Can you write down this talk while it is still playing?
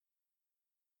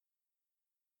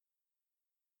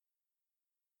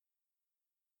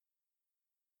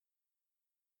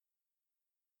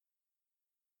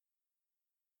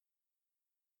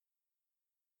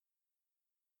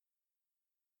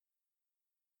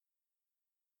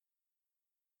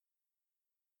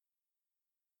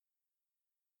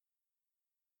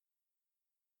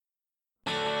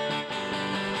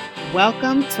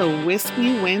Welcome to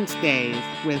Whiskey Wednesdays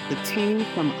with the team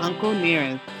from Uncle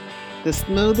Nearest, the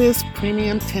smoothest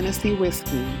premium Tennessee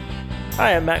whiskey.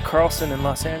 Hi, I'm Matt Carlson in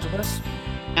Los Angeles.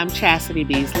 I'm Chastity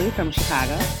Beasley from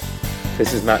Chicago.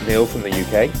 This is Matt Neal from the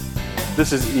UK.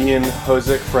 This is Ian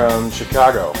Hosick from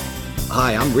Chicago.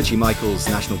 Hi, I'm Richie Michaels,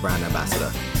 National Brand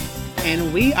Ambassador.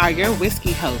 And we are your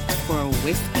whiskey hosts for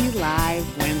Whiskey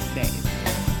Live Wednesdays.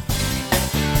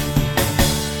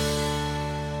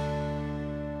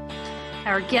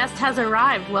 Our guest has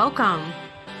arrived. Welcome.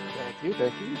 Thank you.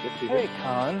 Good to be Hey, here.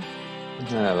 Colin.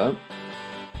 Hello.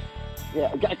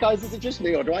 Yeah, guys, is it just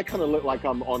me, or do I kind of look like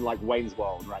I'm on like Wayne's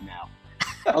World right now?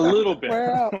 A little bit.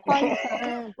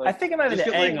 I think it might be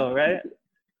the angle, right?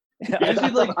 You just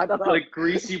need I don't know. like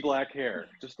greasy black hair,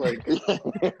 just like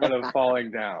kind of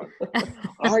falling down.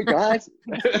 All right, guys.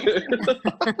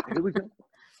 Here we go.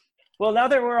 Well, now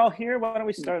that we're all here, why don't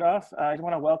we start off? I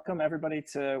want to welcome everybody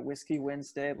to Whiskey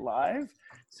Wednesday Live.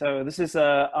 So this is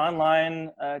an online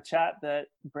chat that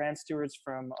brand stewards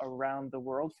from around the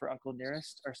world for Uncle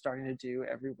Nearest are starting to do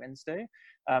every Wednesday.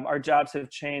 Our jobs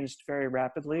have changed very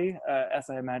rapidly,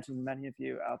 as I imagine many of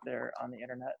you out there on the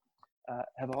internet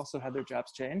have also had their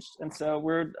jobs changed. And so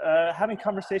we're having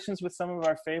conversations with some of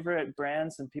our favorite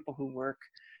brands and people who work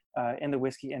in the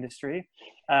whiskey industry.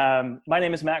 My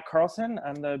name is Matt Carlson.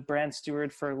 I'm the brand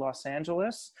steward for Los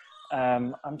Angeles.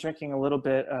 I'm drinking a little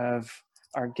bit of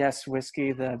our guest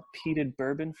whiskey, the peated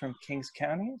bourbon from Kings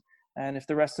County. And if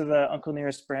the rest of the Uncle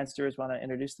Nearest brand stewards want to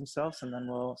introduce themselves, and then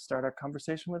we'll start our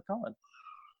conversation with Colin.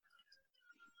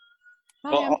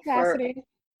 Hi, I'm Chastity.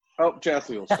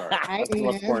 Chastity will start. Hi, That's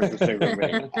less Ian. more interesting than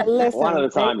me. Listen, One at a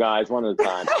time, guys. One at a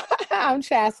time. I'm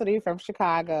Chastity from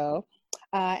Chicago.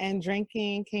 And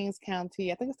drinking Kings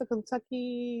County, I think it's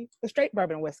the straight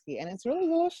bourbon whiskey, and it's really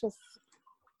delicious.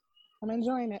 I'm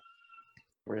enjoying it.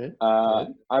 Right.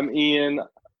 I'm Ian.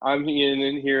 I'm Ian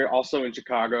in here, also in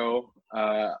Chicago.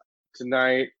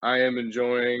 Tonight, I am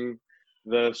enjoying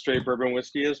the straight bourbon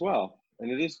whiskey as well,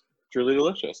 and it is truly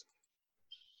delicious.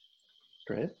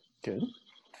 Great, good.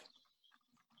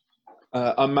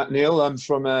 I'm Matt Neal. I'm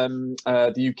from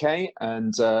the UK,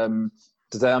 and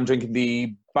today I'm drinking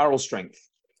the Barrel Strength,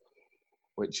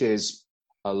 which is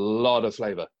a lot of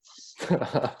flavour.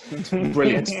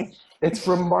 Brilliant. It's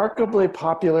remarkably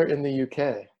popular in the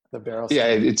UK, the barrel. Yeah,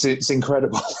 it's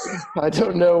incredible. I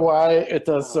don't know why it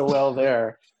does so well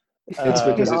there. It's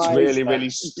because it's Nice. really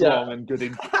strong and good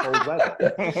in cold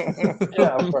weather.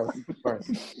 Yeah, of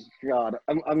course. God,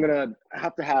 I'm gonna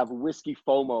have to have whiskey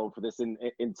FOMO for this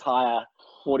entire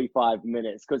 45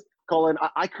 minutes because Colin,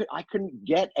 I couldn't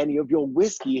get any of your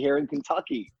whiskey here in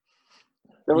Kentucky.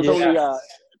 There was only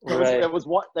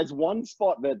there's one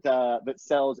spot that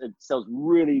sells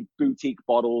really boutique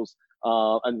bottles,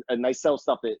 and they sell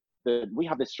stuff that we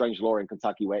have this strange law in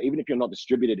Kentucky where even if you're not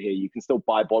distributed here, you can still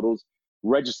buy bottles,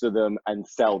 register them, and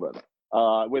sell them.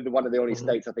 We're one of the only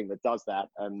states I think that does that,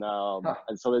 and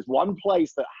so there's one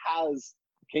place that has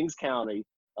Kings County.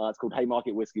 It's called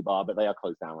Haymarket Whiskey Bar, but they are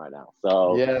closed down right now.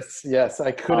 So Yes,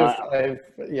 I could have.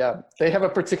 They have a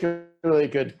particularly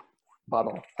good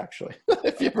bottle, actually.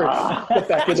 If you ever get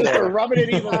back into just there. rubbing it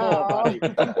even more, buddy.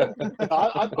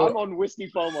 I'm on whiskey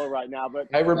FOMO right now, but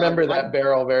I remember that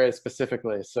barrel very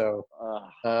specifically. So,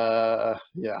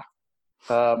 yeah.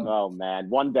 Oh man,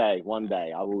 one day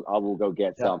I will go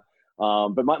get some.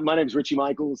 But my name is Richie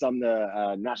Michaels. I'm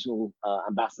the national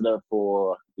ambassador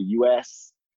for the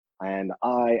US, and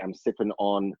I am sipping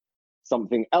on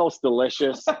something else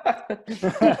delicious.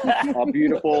 Our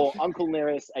beautiful Uncle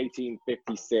Nearest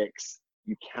 1856.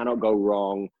 You cannot go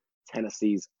wrong.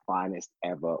 Tennessee's finest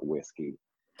ever whiskey.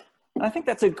 I think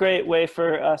that's a great way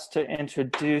for us to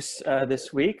introduce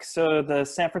this week. So the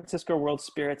San Francisco World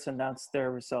Spirits announced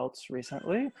their results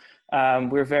recently.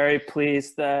 We're very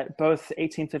pleased that both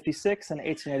 1856 and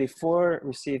 1884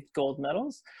 received gold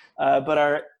medals, but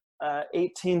our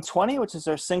 1820, which is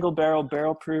our single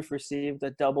barrel proof, received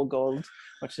a double gold,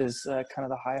 which is kind of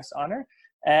the highest honor,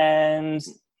 and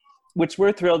which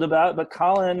we're thrilled about. But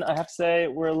Colin, I have to say,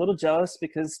 we're a little jealous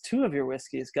because two of your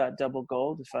whiskeys got double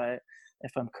gold,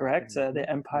 if I'm correct, the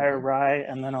Empire Rye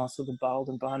and then also the Bottled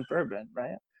and Bond Bourbon,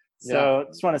 right? So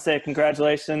just want to say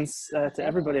congratulations to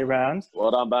everybody around. Well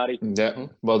done, buddy. Yeah,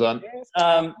 well done.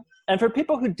 And for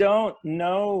people who don't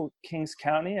know Kings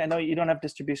County, I know you don't have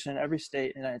distribution in every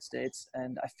state in the United States,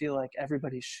 and I feel like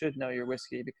everybody should know your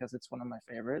whiskey because it's one of my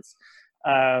favorites.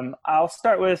 I'll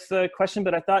start with a question,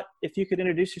 but I thought if you could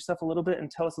introduce yourself a little bit and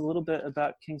tell us a little bit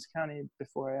about Kings County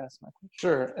before I ask my question.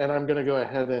 Sure, and I'm going to go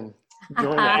ahead and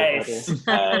join Nice.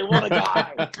 everybody. Hey, what a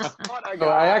guy! What a So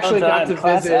I guy! actually got to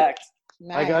Class visit. act.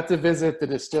 I got to visit the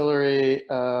distillery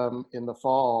in the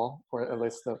fall, or at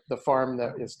least the farm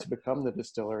that is to become the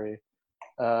distillery,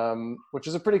 which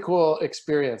is a pretty cool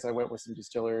experience. I went with some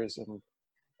distillers and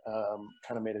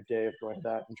kind of made a day of going to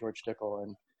that in George Dickel.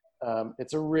 And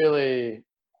it's a really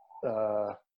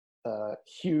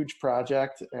huge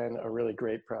project and a really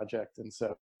great project. And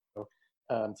so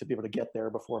to be able to get there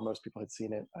before most people had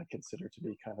seen it, I consider to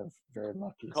be kind of very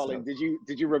lucky. Colin, so,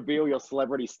 did you reveal your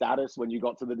celebrity status when you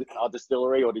got to the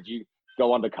distillery, or did you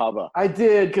go undercover? I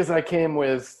did, because I came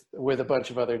with a bunch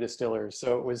of other distillers,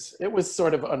 so it was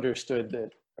sort of understood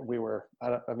that we were.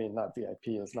 I mean, not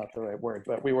VIP is not the right word,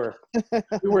 but we were known.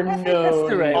 That's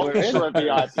the right word. Ultra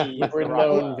VIP. We're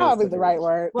known. Probably the right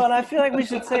word. Well, and I feel like we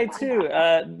should say too,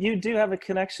 you do have a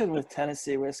connection with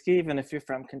Tennessee whiskey, even if you're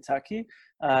from Kentucky.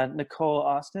 Nicole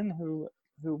Austin, who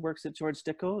works at George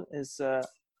Dickel, is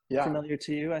familiar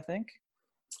to you, I think.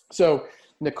 So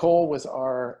Nicole was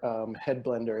our head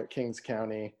blender at Kings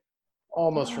County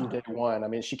almost from day one. I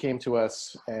mean, she came to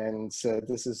us and said,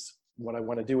 "This is what I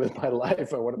want to do with my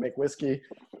life. I want to make whiskey.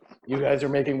 You guys are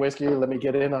making whiskey. Let me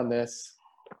get in on this."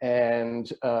 And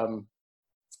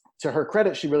to her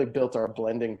credit, she really built our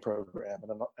blending program.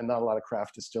 And not a lot of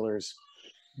craft distillers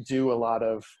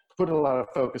put a lot of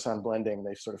focus on blending.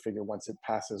 They sort of figure once it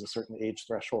passes a certain age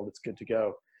threshold, it's good to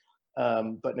go.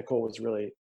 But Nicole was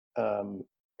really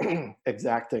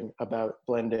exacting about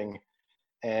blending,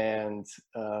 and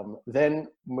then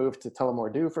moved to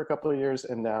Tullamore Dew for a couple of years,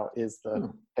 and now is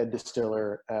the head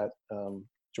distiller at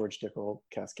George Dickel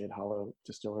Cascade Hollow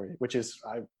Distillery, which is,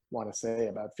 I want to say,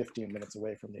 about 15 minutes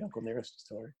away from the Uncle Nearest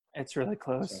Distillery. It's really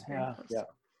close. So, yeah.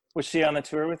 Was she on the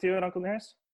tour with you at Uncle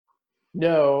Nearest?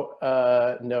 No,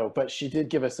 but she did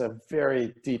give us a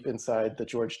very deep inside the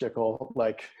George Dickel,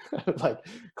 like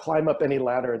climb up any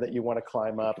ladder that you want to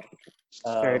climb up.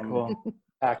 Very cool.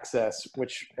 Access,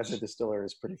 which as a distiller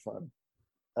is pretty fun.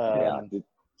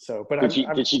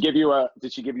 Did she give you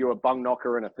a bung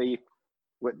knocker and a thief?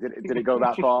 Did it go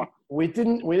that far? We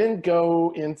didn't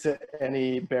go into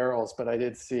any barrels, but I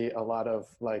did see a lot of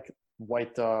like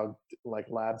White Dog, like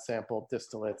lab sample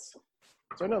distillates.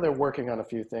 So I know they're working on a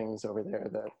few things over there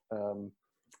that,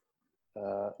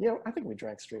 I think we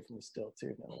drank straight from the still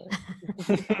too.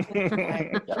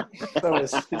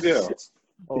 It's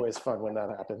always fun when that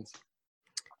happens.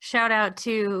 Shout out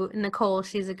to Nicole.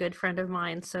 She's a good friend of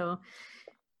mine. So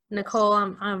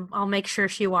Nicole, I'll make sure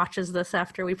she watches this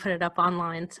after we put it up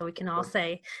online so we can all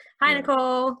say, "Hi,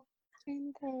 Nicole."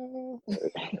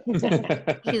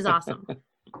 She's awesome.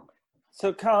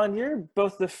 So, Colin, you're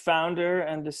both the founder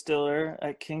and distiller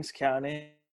at Kings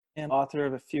County and author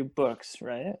of a few books,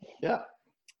 right? Yeah.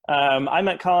 I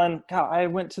met Colin. I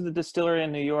went to the distillery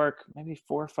in New York maybe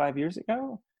 4 or 5 years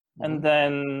ago, and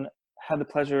then had the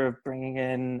pleasure of bringing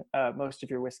in most of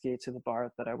your whiskey to the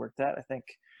bar that I worked at. I think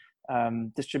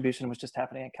distribution was just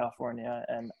happening in California,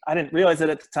 and I didn't realize it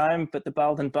at the time, but the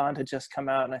Bottled and Bond had just come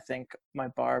out, and I think my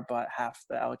bar bought half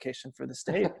the allocation for the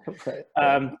state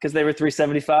because they were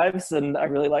 375s, and I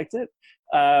really liked it.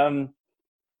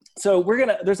 So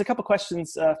there's a couple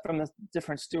questions from the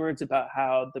different stewards about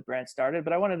how the brand started,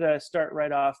 but I wanted to start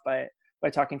right off by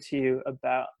talking to you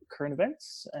about current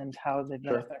events and how they've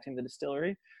been affecting the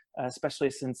distillery. Especially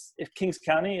since Kings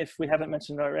County, if we haven't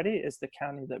mentioned already, is the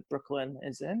county that Brooklyn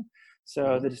is in.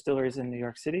 So the distillery is in New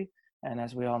York City. And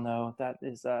as we all know, that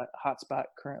is a hotspot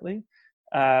currently.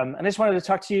 And I just wanted to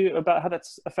talk to you about how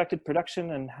that's affected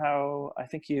production and how I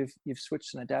think you've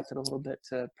switched and adapted a little bit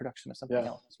to production of something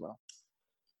else as well.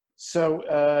 So,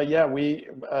 we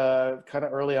kind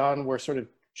of early on, we're sort of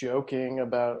joking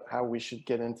about how we should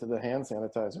get into the hand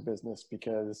sanitizer business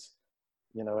because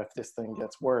if this thing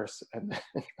gets worse, and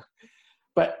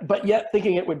but yet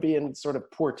thinking it would be in sort of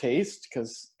poor taste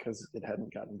because it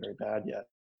hadn't gotten very bad yet.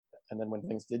 And then when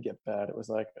things did get bad, it was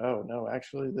like, oh no,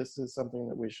 actually this is something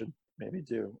that we should maybe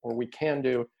do, or we can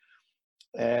do.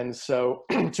 And so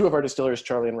two of our distillers,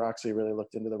 Charlie and Roxy, really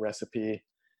looked into the recipe.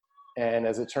 And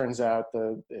as it turns out,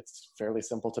 it's fairly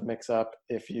simple to mix up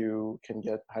if you can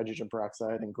get hydrogen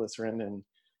peroxide and glycerin. And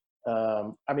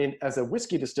as a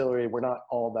whiskey distillery, we're not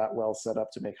all that well set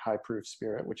up to make high proof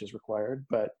spirit, which is required,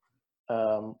 but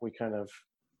we kind of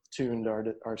tuned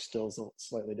our stills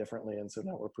slightly differently. And so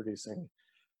now we're producing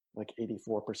like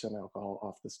 84% alcohol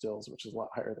off the stills, which is a lot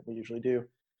higher than we usually do.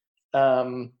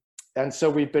 And so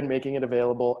we've been making it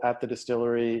available at the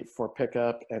distillery for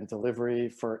pickup and delivery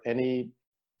for any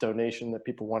donation that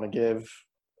people want to give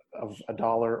of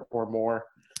 $1 or more.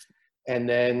 And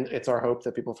then it's our hope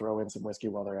that people throw in some whiskey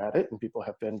while they're at it. And people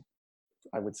have been,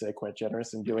 I would say, quite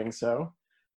generous in doing so.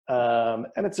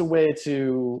 And it's a way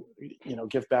to,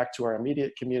 give back to our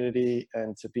immediate community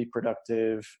and to be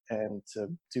productive and to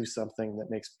do something that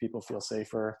makes people feel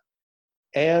safer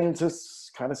and to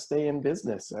kind of stay in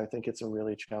business. I think it's a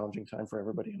really challenging time for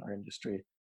everybody in our industry.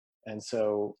 And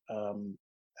so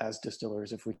as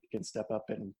distillers, if we can step up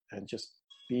and just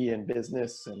be in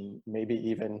business, and maybe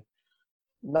even,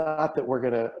 not that we're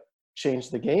going to change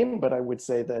the game, but I would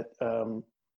say that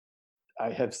I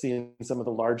have seen some of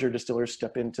the larger distillers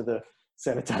step into the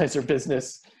sanitizer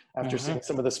business after seeing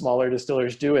some of the smaller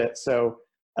distillers do it. So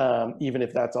even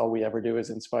if that's all we ever do is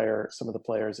inspire some of the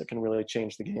players that can really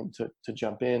change the game to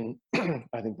jump in,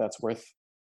 I think that's worth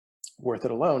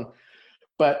it alone.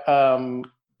 But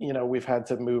we've had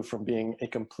to move from being a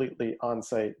completely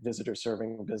on-site visitor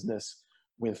serving business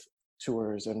with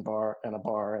tours and a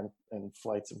bar and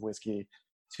flights of whiskey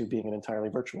to being an entirely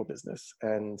virtual business.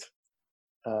 And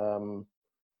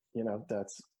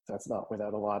that's not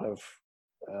without a lot of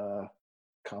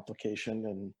complication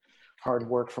and hard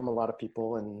work from a lot of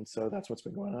people. And so that's what's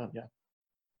been going on. Yeah.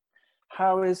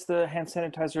 How is the hand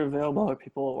sanitizer available? Are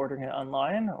people ordering it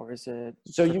online, or is it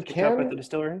so you picked up at the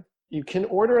distillery? You can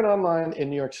order it online in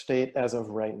New York State as of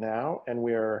right now, and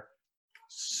we're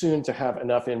soon to have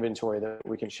enough inventory that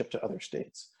we can ship to other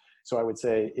states. So I would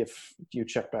say if you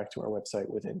check back to our website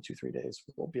within 2-3 days,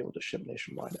 we'll be able to ship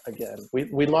nationwide again.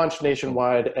 We launched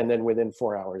nationwide, and then within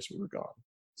 4 hours we were gone.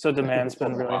 So demand's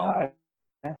been really high.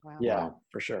 Wow. Yeah,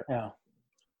 for sure. Yeah.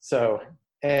 So,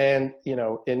 and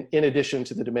in addition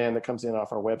to the demand that comes in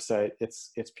off our website,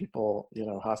 it's people,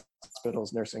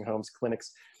 hospitals, nursing homes,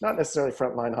 clinics, not necessarily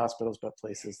frontline hospitals, but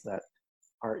places that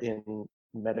are in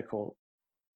medical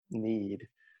need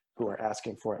who are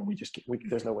asking for it. And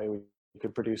there's no way we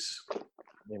could produce. I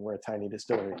mean, we're a tiny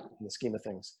distillery in the scheme of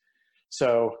things.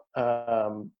 So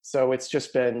it's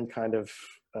just been kind of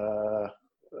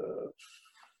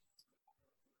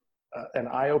an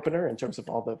eye opener in terms of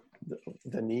all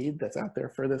the need that's out there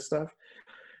for this stuff.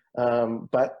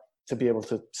 But to be able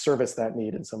to service that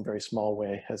need in some very small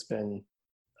way has been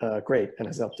great, and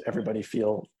has helped everybody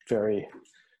feel very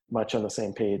much on the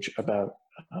same page about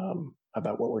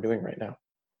what we're doing right now.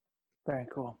 Very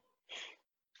cool.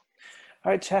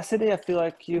 All right, Chastity, I feel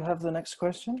like you have the next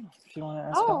question, if you want to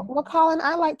ask. Oh, well, Colin,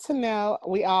 I'd like to know,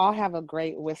 we all have a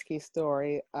great whiskey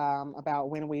story about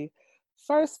when we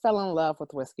first fell in love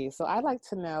with whiskey. So I'd like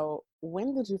to know,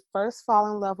 when did you first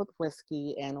fall in love with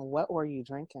whiskey, and what were you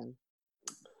drinking?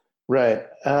 Right.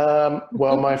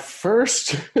 Well, my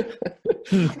first,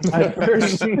 You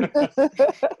don't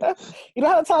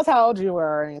have to tell us how old you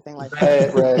were or anything like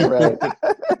that. Right.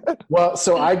 Well,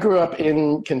 so I grew up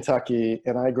in Kentucky,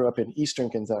 and I grew up in Eastern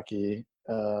Kentucky,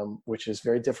 which is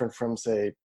very different from,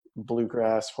 say,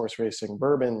 bluegrass, horse racing,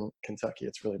 bourbon Kentucky.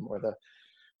 It's really more the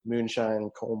moonshine,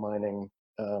 coal mining,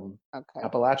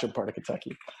 Appalachian part of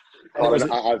Kentucky.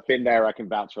 I've been there. I can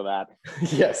vouch for that.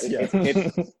 Yes.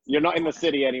 You're not in the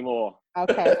city anymore.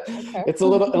 Okay. It's a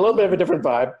little bit of a different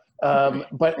vibe.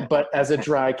 But as a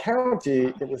dry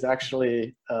county, it was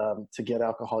actually, to get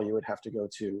alcohol, you would have to go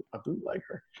to a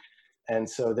bootlegger. And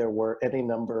so there were any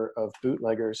number of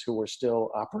bootleggers who were still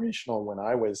operational when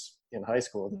I was in high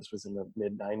school. This was in the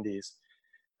mid 90s.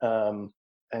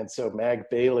 And so Mag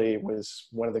Bailey was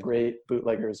one of the great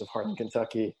bootleggers of Harlan,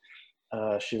 Kentucky.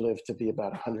 She lived to be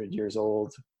about 100 years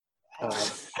old,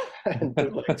 and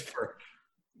bootlegged for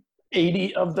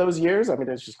 80 of those years. I mean,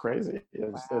 it's just crazy.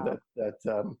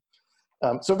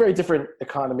 So very different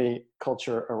economy,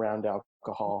 culture around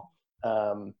alcohol.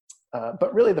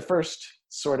 But really the first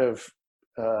sort of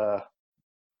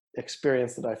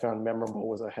experience that I found memorable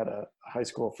was I had a high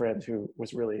school friend who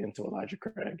was really into Elijah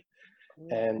Craig.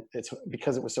 And it's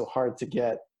because it was so hard to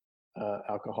get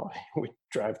alcohol, we'd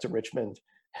drive to Richmond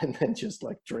and then just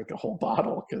like drink a whole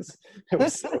bottle because it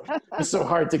was so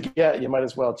hard to get. You might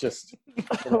as well just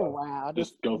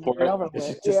just go for it.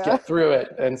 Just get through it.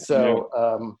 And so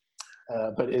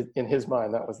but in his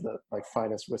mind, that was the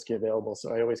finest whiskey available.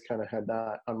 So I always kind of had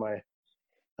that on my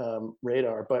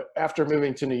radar. But after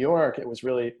moving to New York, it was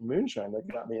really moonshine that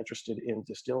got me interested in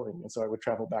distilling. And so I would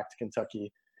travel back to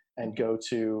Kentucky and go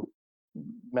to,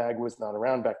 Mag was not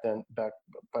around back then,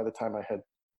 by the time I had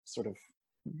sort of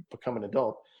become an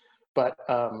adult, but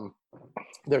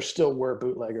there still were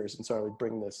bootleggers. And so I would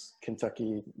bring this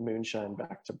Kentucky moonshine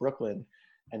back to Brooklyn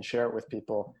and share it with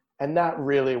people. And that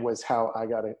really was how I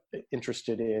got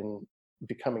interested in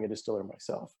becoming a distiller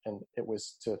myself. And it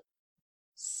was to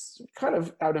kind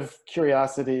of out of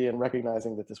curiosity and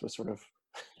recognizing that this was sort of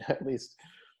at least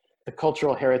the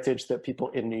cultural heritage that people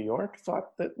in New York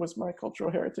thought that was my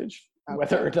cultural heritage.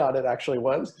 whether or not it actually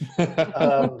was,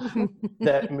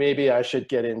 that maybe I should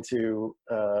get into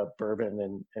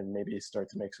bourbon and maybe start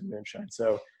to make some moonshine.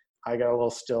 So I got a little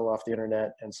still off the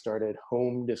internet and started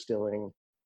home distilling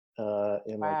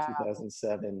in like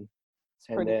 2007.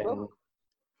 And then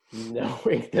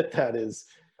knowing that is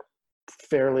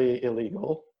fairly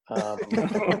illegal.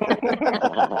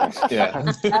 Yeah.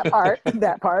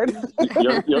 That part.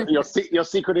 Your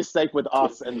secret is safe with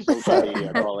us and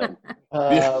Colin.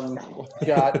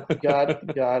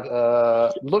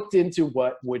 Looked into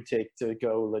what would take to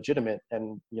go legitimate,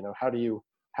 and how do you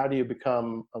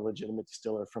become a legitimate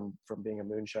distiller from being a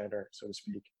moonshiner, so to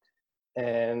speak.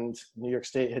 And New York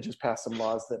State had just passed some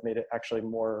laws that made it actually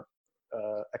more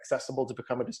accessible to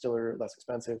become a distiller, less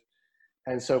expensive.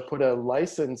 And so put a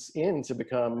license in to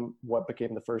become what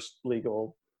became the first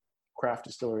legal craft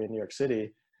distillery in New York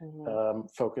City,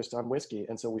 focused on whiskey.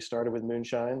 And so we started with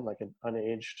moonshine, like an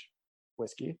unaged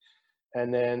whiskey.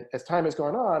 And then as time has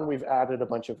gone on, we've added a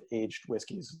bunch of aged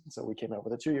whiskeys. So we came out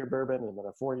with a 2-year bourbon and then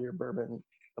a 4-year bourbon,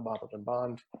 the Bottled and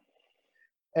Bond.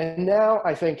 And now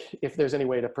I think if there's any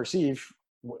way to perceive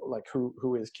like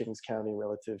who is Kings County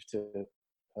relative to,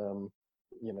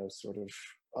 sort of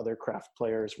other craft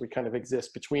players, we kind of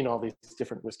exist between all these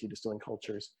different whiskey distilling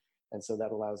cultures. And so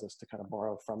that allows us to kind of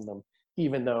borrow from them,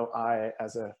 even though I,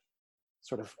 as a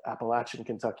sort of Appalachian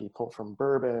Kentucky, pull from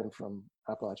bourbon, from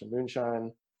Appalachian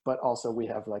moonshine, but also we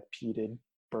have like peated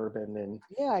bourbon and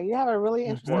you have a really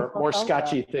interesting more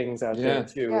scotchy things out there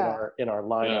too in our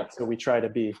lineup. So we try to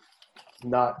be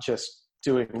not just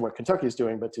doing what Kentucky is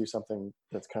doing, but do something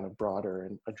that's kind of broader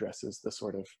and addresses the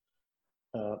sort of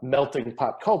melting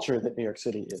pot culture that New York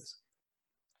City is.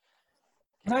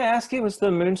 Can I ask you, was the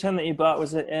moonshine that you bought,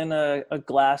 was it in a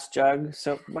glass jug?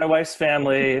 So my wife's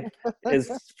family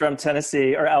is from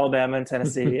Tennessee, or Alabama and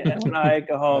Tennessee. And when I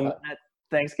go home at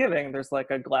Thanksgiving, there's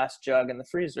like a glass jug in the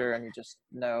freezer, and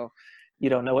you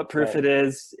don't know what proof it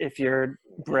is. If you're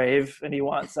brave and you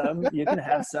want some, you can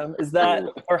have some. Is that,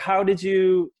 or how did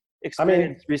you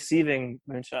experience receiving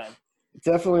moonshine?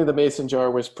 Definitely the mason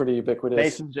jar was pretty ubiquitous.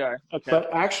 Mason jar, okay. But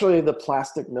actually the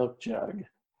plastic milk jug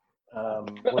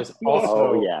was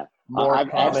also more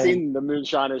I've seen the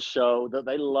moonshiners show that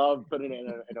they love putting it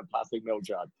in a plastic milk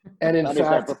jug. And in that fact, is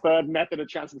their preferred method of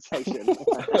transportation.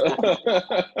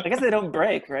 I guess they don't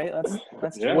break, right?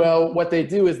 That's true. Well, what they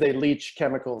do is they leach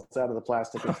chemicals out of the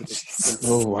plastic into the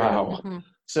oh wow.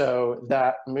 So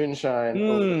that moonshine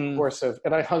over the course of,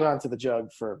 and I hung on to the jug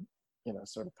for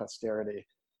sort of posterity.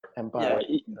 And by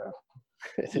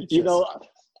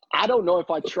I don't know if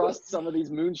I trust some of these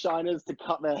moonshiners to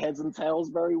cut their heads and tails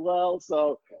very well.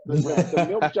 So the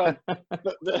milk jug,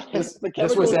 the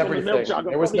this was everything. The milk jug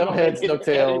there was no heads, no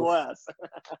tails.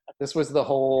 This was the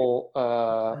whole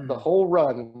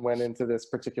run went into this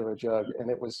particular jug, and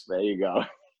it was there you go,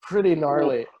 pretty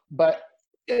gnarly. But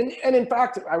and in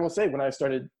fact, I will say, when I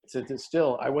started to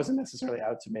distill, I wasn't necessarily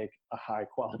out to make a high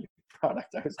quality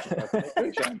product. I was just out to make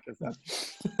moonshine because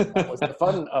that was the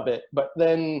fun of it. But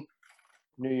then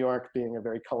New York, being a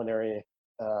very culinary,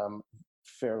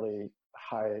 fairly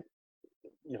high,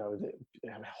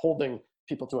 holding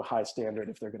people to a high standard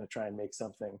if they're going to try and make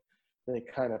something, they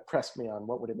kind of pressed me on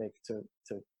what would it make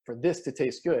for this to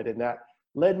taste good. And that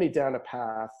led me down a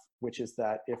path, which is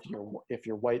that if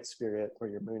your white spirit or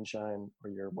your moonshine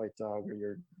or your white dog or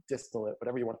your distillate,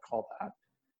 whatever you want to call that,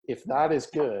 if that is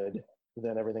good,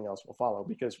 then everything else will follow,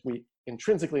 because we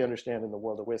intrinsically understand in the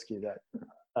world of whiskey that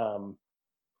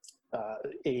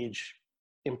age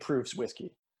improves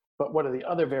whiskey. But what are the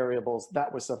other variables?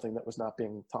 That was something that was not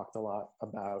being talked a lot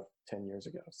about 10 years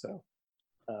ago. So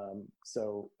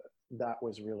that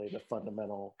was really the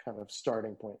fundamental kind of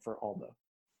starting point for all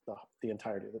the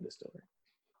entirety of the distillery.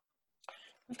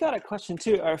 We've got a question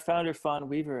too. Our founder, Fawn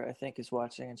Weaver, I think, is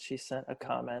watching, and she sent a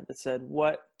comment that said,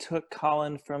 what took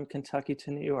Colin from Kentucky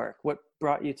to New York? What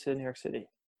brought you to New York City?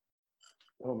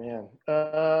 Oh, man.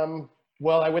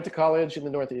 Well, I went to college in the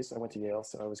Northeast. I went to Yale,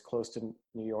 so I was close to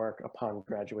New York upon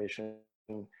graduation.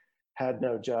 Had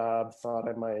no job, thought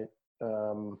I might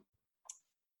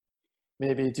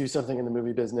maybe do something in the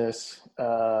movie business,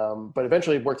 but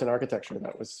eventually worked in architecture.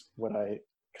 That was what I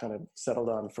kind of settled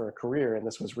on for a career, and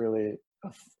this was really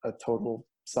a total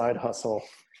side hustle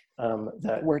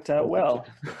that worked out well.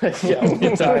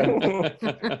 Over time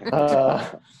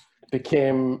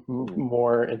became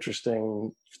more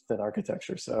interesting than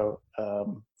architecture. So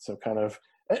kind of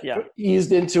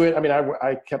eased into it. I mean,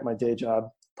 I kept my day job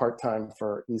part-time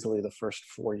for easily the first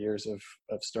 4 years of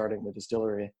starting the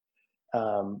distillery,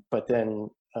 but then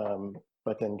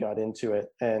got into it,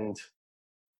 and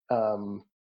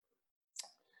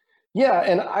Yeah,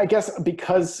 and I guess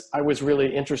because I was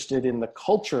really interested in the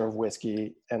culture of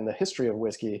whiskey and the history of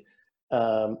whiskey,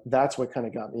 that's what kind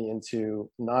of got me into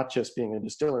not just being a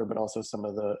distiller, but also some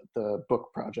of the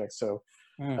book projects. So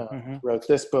wrote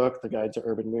this book, The Guide to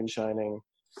Urban Moonshining,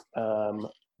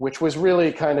 which was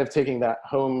really kind of taking that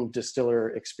home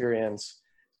distiller experience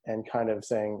and kind of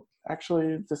saying,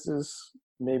 actually, this is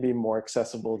maybe more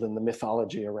accessible than the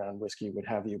mythology around whiskey would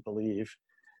have you believe.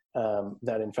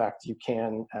 That in fact you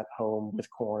can at home with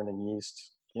corn and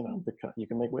yeast, you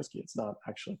can make whiskey. It's not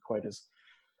actually quite as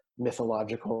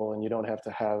mythological, and you don't have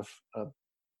to have a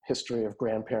history of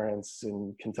grandparents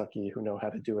in Kentucky who know how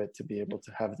to do it to be able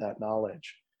to have that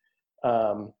knowledge.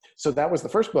 So that was the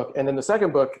first book. And then the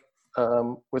second book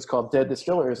was called Dead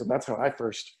Distillers, and that's how I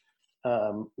first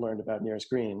learned about Nearest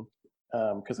Green,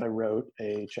 because I wrote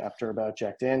a chapter about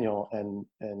Jack Daniel and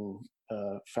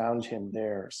found him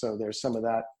there. So there's some of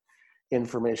that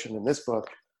information in this book.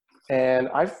 And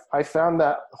I found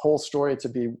that whole story to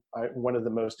be one of the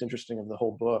most interesting of the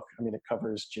whole book. I mean, it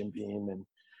covers Jim Beam and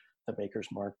the Maker's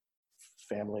Mark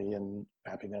family and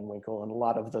Pappy Van Winkle and a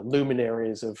lot of the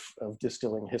luminaries of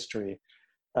distilling history.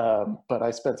 But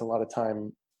I spent a lot of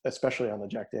time, especially on the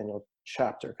Jack Daniel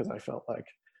chapter, because I felt like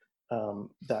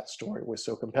that story was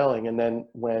so compelling. And then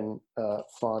when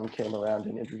Fawn came around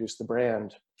and introduced the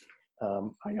brand,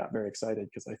 I got very excited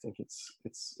because I think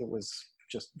it was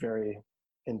just very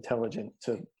intelligent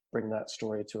to bring that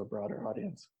story to a broader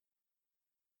audience.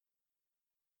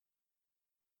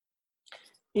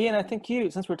 Ian, I think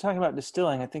since we're talking about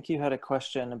distilling, I think you had a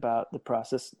question about the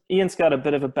process. Ian's got a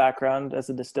bit of a background as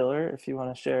a distiller, if you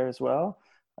want to share as well.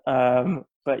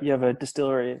 But you have a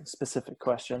distillery specific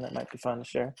question that might be fun to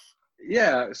share.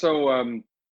 Yeah. So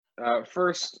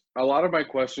first, a lot of my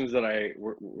questions that I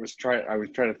was trying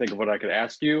to think of what I could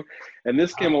ask you, and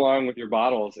this came along with your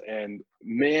bottles. And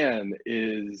man,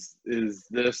 is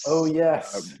this? Oh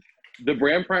yes. The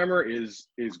brand primer is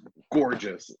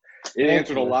gorgeous. It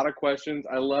answered a lot of questions.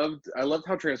 I loved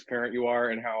how transparent you are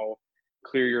and how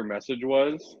clear your message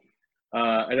was.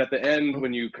 And at the end,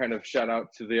 when you kind of shout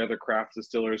out to the other craft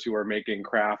distillers who are making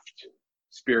craft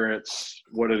spirits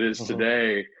what it is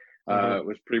today, it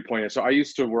was pretty poignant. So I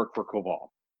used to work for Koval.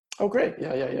 Oh, great!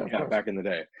 Yeah. Back in the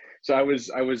day. So I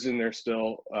was in there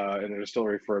still in the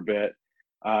distillery for a bit.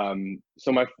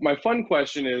 So my fun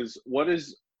question is,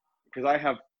 because I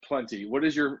have plenty. What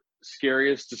is your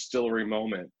scariest distillery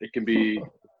moment? It can be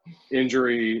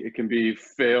injury. It can be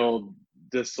failed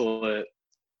distillate.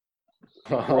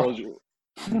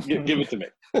 Give it to me.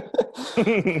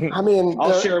 I mean,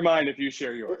 I'll share mine if you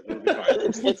share yours. It'll be fine.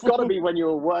 It's got to be when you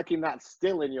were working that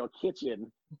still in your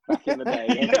kitchen back in the day.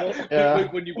 Isn't it? Yeah.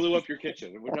 When you blew up your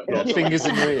kitchen. Fingers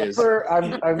in your ears.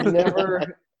 I've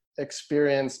never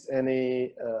experienced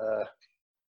any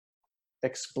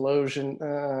explosion.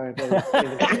 Oh,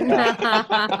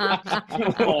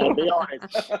 be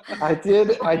honest. I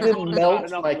did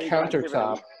melt my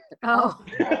countertop. Oh.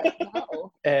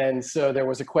 And so there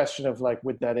was a question of like,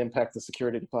 would that impact the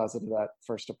security deposit of that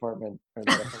first apartment? Or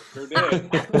Sure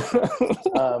did.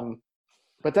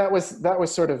 But that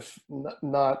was sort of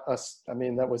not us. I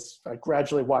mean, I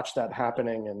gradually watched that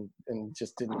happening and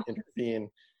just didn't intervene.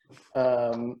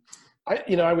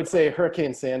 I would say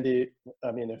Hurricane Sandy,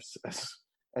 I mean,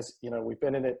 as you know, we've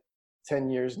been in it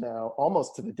 10 years now,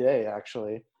 almost to the day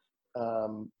actually.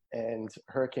 And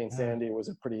Hurricane Sandy was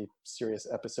a pretty serious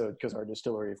episode because our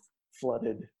distillery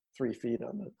flooded 3 feet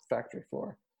on the factory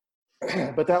floor.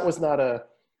 But that was not a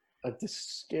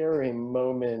scary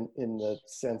moment in the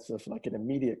sense of like an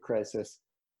immediate crisis.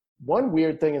 One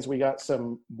weird thing is we got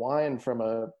some wine from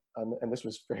and this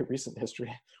was very recent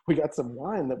history, we got some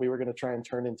wine that we were going to try and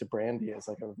turn into brandy as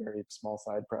like a very small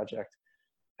side project.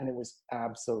 And it was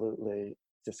absolutely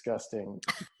disgusting.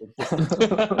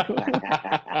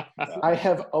 I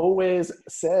have always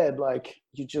said, like,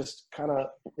 you just kind of,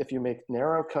 if you make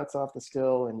narrow cuts off the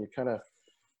still and you kind of,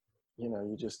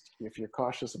 if you're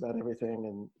cautious about everything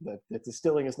and that the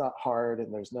distilling is not hard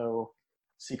and there's no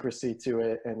secrecy to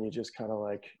it and you just kind of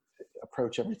like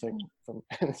approach everything from,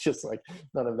 and it's just like,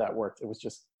 none of that worked. It was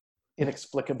just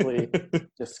inexplicably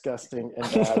disgusting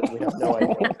and bad. We have no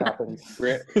idea what happened.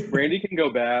 Brandy can go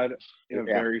bad in a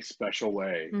very special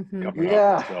way.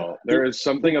 Yeah. So there is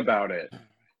something about it.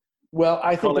 Well,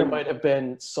 I think there might have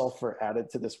been sulfur added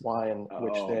to this wine,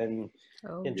 which then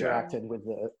interacted with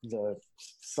the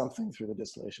something through the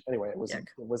distillation. Anyway, it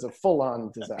was a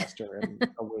full-on disaster and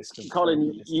a waste of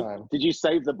Colin, time. did you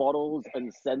save the bottles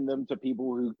and send them to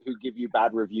people who give you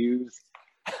bad reviews?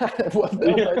 Well,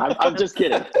 no, I'm just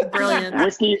kidding. Brilliant.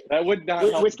 Whiskey, That would not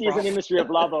help whiskey is an the industry of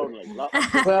love only.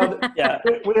 well, Yeah.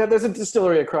 there's a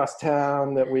distillery across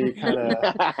town that we kind of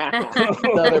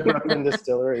another Brooklyn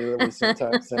distillery that we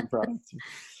sometimes send products to.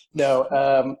 No,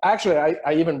 actually,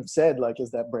 I even said, like, is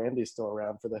that brandy still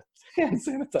around for the hand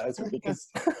sanitizer? Because,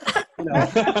 you know,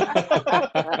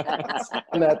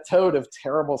 and that toad of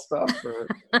terrible stuff for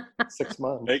 6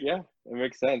 months. Yeah, it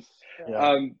makes sense.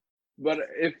 Yeah. But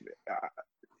if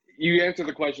you answered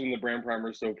the question in the brand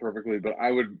primer so perfectly, but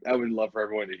I would love for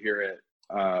everyone to hear it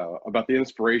about the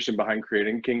inspiration behind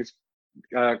creating Kings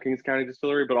County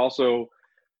Distillery, but also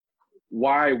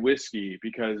why whiskey?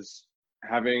 Because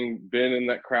having been in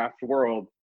that craft world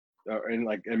and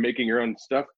making your own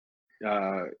stuff,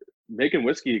 making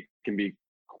whiskey can be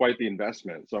quite the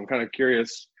investment. So I'm kind of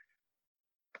curious,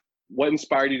 what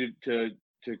inspired you to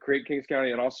create Kings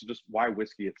County, and also just why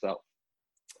whiskey itself?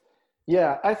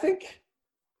 Yeah, I think,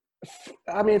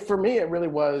 I mean, for me, it really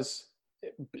was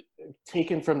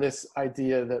taken from this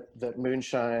idea that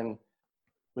moonshine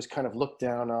was kind of looked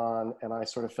down on, and I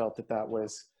sort of felt that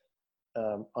was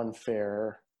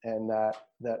unfair, and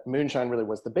that moonshine really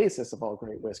was the basis of all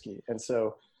great whiskey. And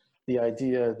so the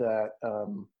idea that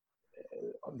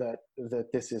that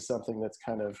this is something that's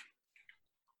kind of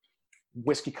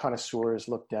whiskey connoisseurs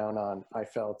look down on, I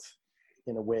felt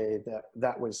in a way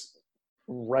that was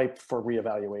ripe for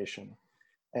reevaluation.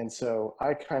 And so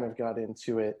I kind of got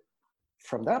into it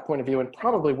from that point of view, and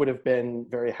probably would have been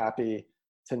very happy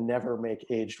to never make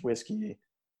aged whiskey.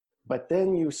 But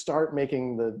then you start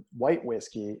making the white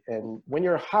whiskey, and when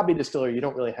you're a hobby distiller, you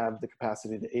don't really have the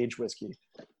capacity to age whiskey.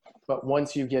 But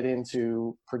once you get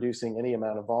into producing any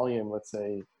amount of volume, let's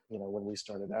say, you know, when we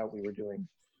started out, we were doing,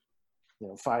 you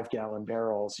know, 5-gallon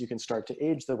barrels, you can start to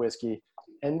age the whiskey.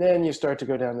 And then you start to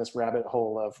go down this rabbit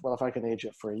hole of, well, if I can age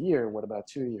it for a year, what about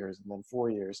 2 years and then 4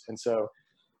 years? And so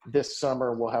this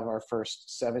summer we'll have our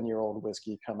first 7-year-old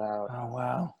whiskey come out. Oh,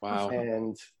 wow. Wow.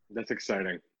 And That's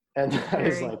exciting. that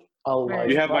is like a life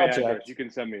You have my project. address. You can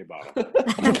send me a bottle.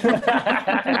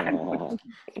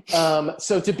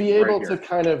 So to be able Right to here.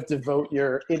 kind of devote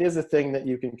it is a thing that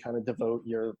you can kind of devote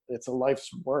it's a life's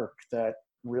work that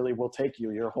really will take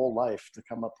you your whole life to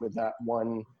come up with that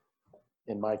one.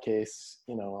 In my case,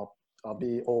 you know, I'll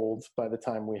be old by the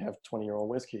time we have 20-year-old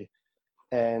whiskey.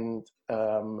 And,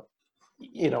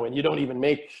 you know, and you don't even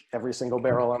make every single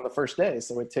barrel on the first day.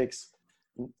 So it's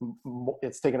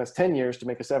taken us 10 years to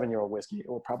make a 7-year-old whiskey. It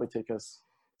will probably take us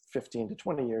 15 to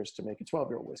 20 years to make a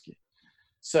 12-year-old whiskey.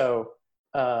 So,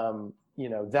 you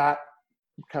know, that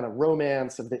kind of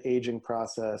romance of the aging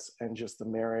process and just the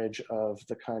marriage of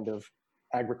the kind of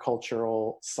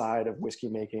agricultural side of whiskey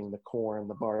making, the corn,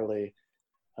 the barley,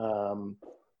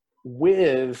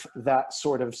 with that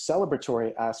sort of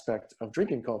celebratory aspect of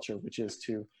drinking culture, which is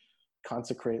to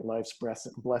consecrate life's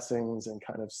blessings and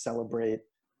kind of celebrate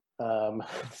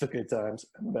the good times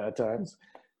and the bad times.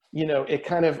 You know, it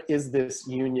kind of is this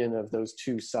union of those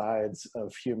two sides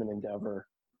of human endeavor.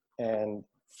 And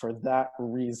for that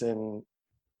reason,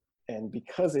 and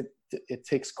because it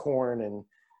takes corn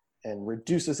and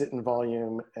reduces it in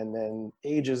volume and then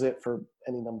ages it for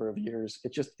any number of years,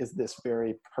 it just is this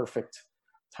very perfect,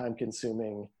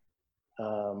 time-consuming,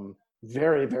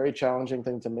 very, very challenging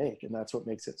thing to make. And that's what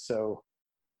makes it so,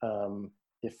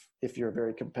 if you're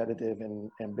very competitive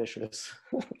and ambitious,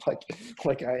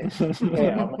 like I am,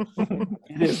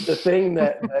 it is the thing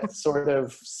that sort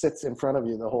of sits in front of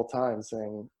you the whole time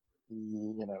saying,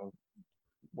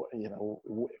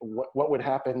 what would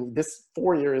happen? This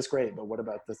 4-year is great, but what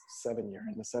about the 7-year?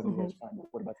 And the 7 year is fine, but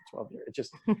what about the 12-year?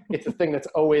 It's a thing that's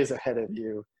always ahead of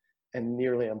you and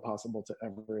nearly impossible to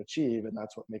ever achieve. And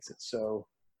that's what makes it so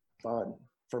fun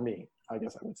for me, I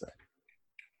guess I would say.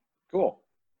 Cool.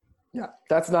 Yeah,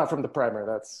 that's not from the primer.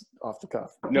 That's off the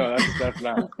cuff. No, that's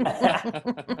not.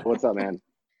 What's up, man?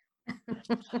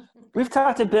 We've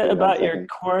talked a bit about your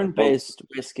corn-based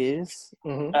whiskeys,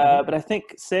 but I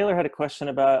think Sailor had a question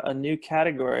about a new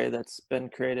category that's been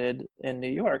created in New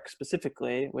York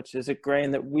specifically, which is a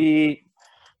grain that we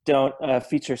don't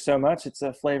feature so much. It's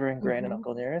a flavoring grain in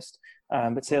Uncle Nearest.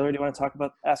 But Sailor, do you want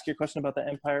to ask your question about the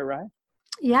Empire Rye?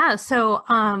 Yeah, so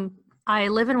I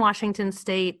live in Washington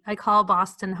State. I call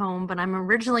Boston home, but I'm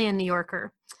originally a New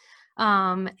Yorker.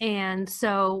 And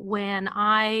so when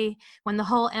the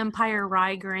whole Empire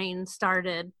Rye grain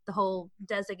started, the whole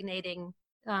designating,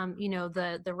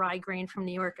 the rye grain from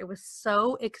New York, it was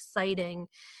so exciting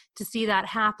to see that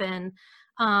happen.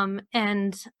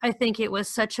 And I think it was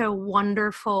such a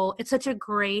wonderful, it's such a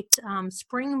great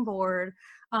springboard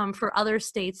for other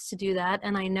states to do that.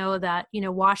 And I know that, you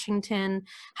know, Washington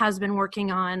has been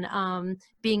working on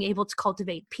being able to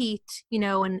cultivate peat, you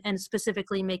know, and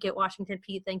specifically make it Washington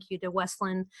peat. Thank you to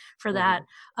Westland for that.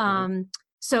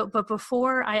 So, but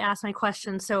before I ask my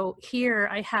question, so here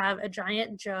I have a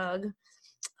giant jug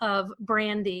of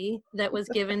brandy that was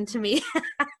given to me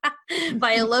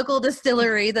by a local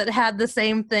distillery that had the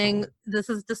same thing. This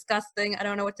is disgusting. I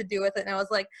don't know what to do with it. And I was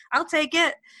like, I'll take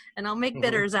it and I'll make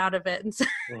bitters out of it. And so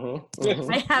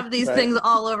I have these things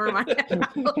all over my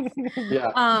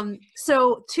house.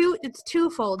 So it's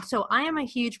twofold. So I am a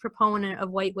huge proponent of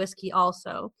white whiskey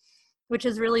also, which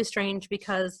is really strange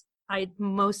because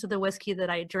most of the whiskey that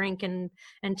I drink and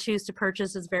choose to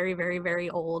purchase is very, very, very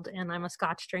old, and I'm a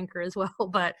Scotch drinker as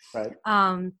well. But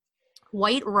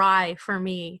white rye for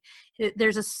me,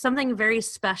 there's something very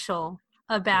special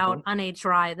about unaged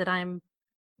rye that I'm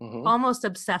almost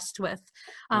obsessed with.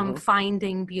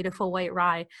 Finding beautiful white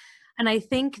rye, and I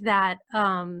think that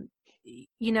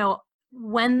you know,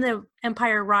 when the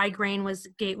Empire Rye Grain was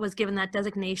given that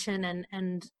designation,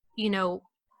 and you know,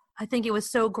 I think it was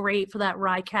so great for that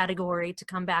rye category to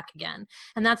come back again.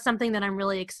 And that's something that I'm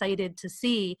really excited to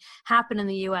see happen in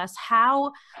the US.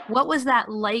 What was that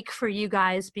like for you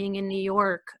guys being in New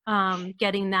York,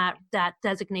 getting that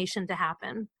designation to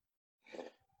happen?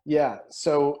 Yeah,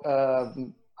 so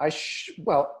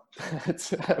well,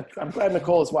 I'm glad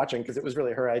Nicole is watching because it was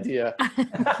really her idea.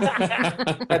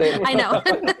 I know.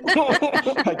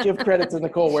 I give credit to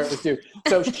Nicole where it was due.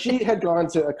 So she had gone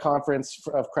to a conference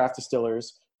of craft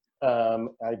distillers.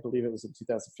 I believe it was in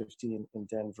 2015 in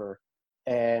Denver.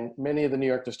 And many of the New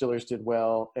York distillers did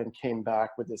well and came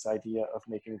back with this idea of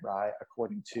making rye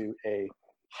according to a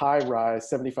high rye,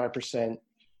 75%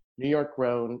 New York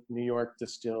grown, New York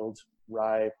distilled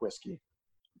rye whiskey.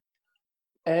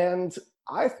 And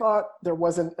I thought there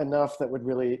wasn't enough that would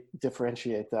really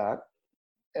differentiate that.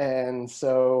 And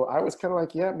so I was kind of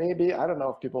like, yeah, maybe, I don't know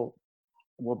if people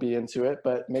will be into it,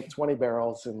 but make 20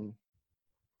 barrels and,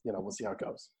 you know, we'll see how it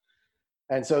goes.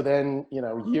 And so then, you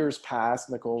know, years passed,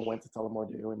 Nicole went to Tullamore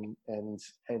Dew, and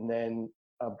then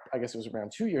I guess it was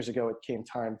around 2 years ago, it came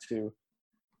time to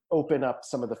open up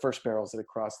some of the first barrels that had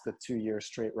crossed the 2-year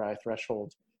straight rye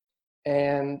threshold.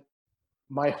 And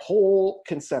my whole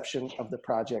conception of the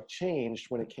project changed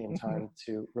when it came time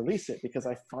to release it, because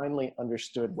I finally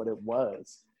understood what it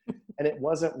was. And it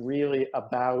wasn't really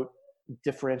about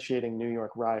differentiating New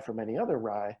York rye from any other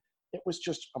rye. It was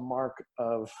just a mark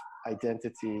of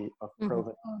identity, of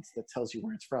provenance that tells you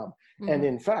where it's from. And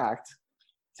in fact,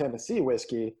 Tennessee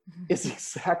whiskey is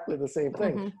exactly the same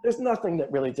thing. There's nothing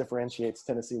that really differentiates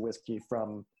Tennessee whiskey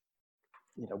from,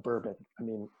 you know, bourbon. I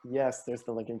mean, yes, there's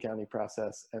the Lincoln County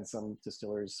process, and some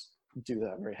distillers do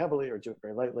that very heavily or do it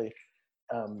very lightly.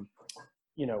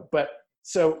 You know, but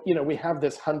so, you know, we have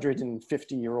this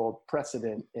 150-year-old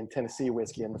precedent in Tennessee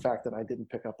whiskey, and the fact that I didn't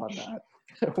pick up on that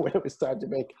when it was time to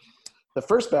make the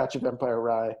first batch of Empire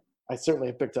Rye, I certainly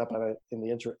have picked up on it in the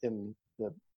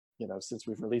you know, since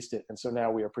we've released it. And so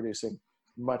now we are producing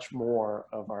much more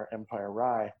of our Empire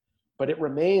Rye, but it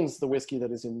remains the whiskey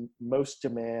that is in most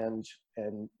demand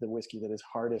and the whiskey that is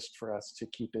hardest for us to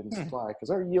keep in supply, because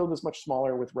our yield is much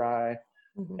smaller with rye,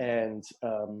 and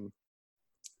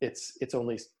it's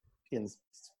only in,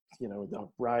 you know, the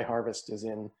rye harvest is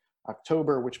in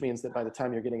October, which means that by the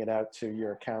time you're getting it out to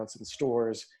your accounts and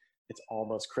stores, it's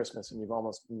almost Christmas and you've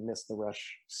almost missed the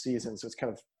rush season. So it's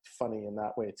kind of funny in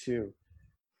that way too.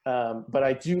 But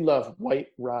I do love white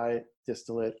rye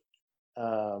distillate.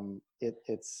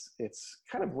 It's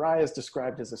kind of, rye is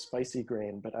described as a spicy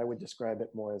grain, but I would describe it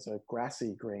more as a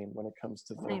grassy grain when it comes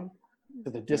to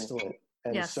the distillate.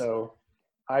 And so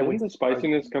Doesn't the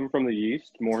spiciness come from the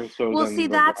yeast more so well, than see,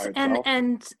 the that's rye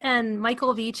itself? and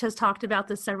Michael Veach has talked about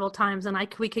this several times, and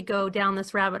we could go down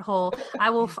this rabbit hole. I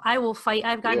will fight.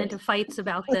 I've gotten into fights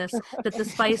about this, that the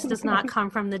spice does not come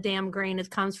from the damn grain, it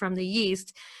comes from the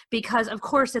yeast, because of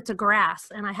course it's a grass.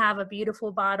 And I have a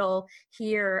beautiful bottle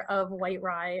here of white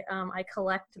rye. I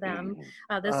collect them.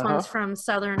 This one's from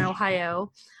Southern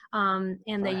Ohio.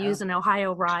 And they use an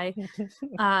Ohio rye.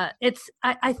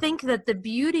 I think that the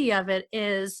beauty of it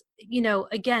is, you know,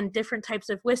 again, different types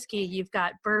of whiskey. You've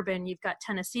got bourbon, you've got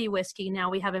Tennessee whiskey. Now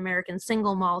we have American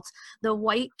single malts. The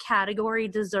white category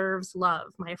deserves love,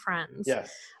 my friends.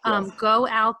 Yes. Go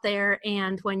out there,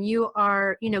 and when you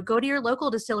are, you know, go to your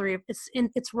local distillery.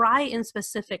 It's rye in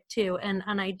specific too. And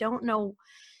I don't know,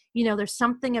 you know, there's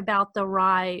something about the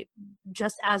rye,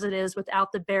 just as it is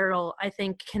without the barrel, I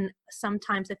think can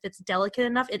sometimes, if it's delicate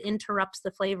enough, it interrupts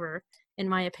the flavor, in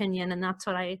my opinion. And that's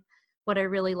what I what I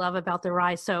really love about the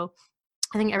rye. So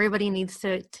I think everybody needs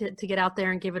to get out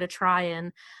there and give it a try,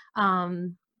 and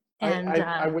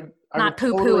I would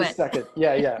poo-poo totally it. second.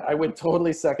 Yeah. I would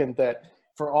totally second that.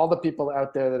 For all the people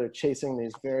out there that are chasing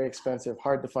these very expensive,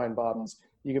 hard to find bottles,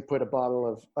 you could put a bottle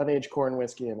of unaged corn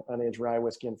whiskey and unaged rye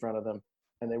whiskey in front of them,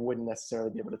 and they wouldn't necessarily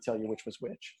be able to tell you which was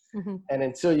which. Mm-hmm. And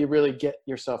until you really get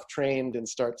yourself trained and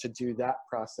start to do that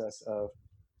process of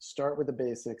start with the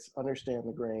basics, understand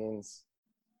the grains,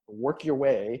 work your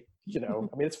way, I mean,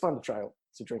 it's fun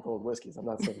to drink old whiskeys. I'm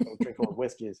not saying don't drink old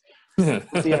whiskeys. But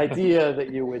the idea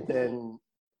that you would then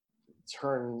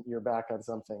turn your back on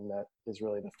something that is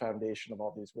really the foundation of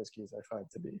all these whiskeys, I find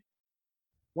to be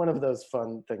one of those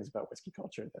fun things about whiskey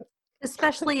culture. That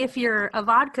especially if you're a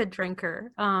vodka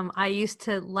drinker. I used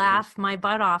to laugh my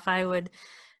butt off. I would,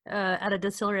 at a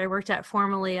distillery I worked at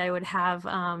formerly, I would have,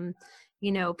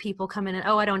 people come in and,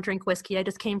 I don't drink whiskey. I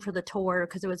just came for the tour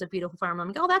because it was a beautiful farm. I'm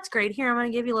like, oh, that's great. Here, I'm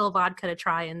going to give you a little vodka to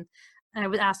try. And I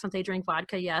would ask them if they drink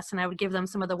vodka. Yes. And I would give them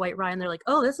some of the white rye, and they're like,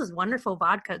 oh, this is wonderful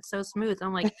vodka. It's so smooth.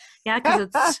 I'm like, yeah, because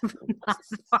it's not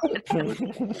vodka.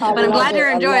 But I'm glad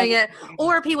you're enjoying it.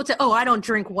 Or people say, oh, I don't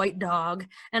drink White Dog.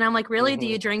 And I'm like, really? Do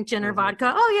you drink gin or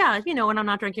vodka? Oh, yeah. When I'm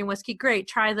not drinking whiskey, great.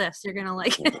 Try this. You're going to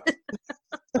like it.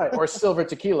 Right. Or silver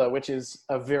tequila, which is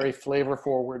a very flavor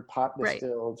forward, pot Right.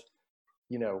 distilled,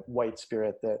 white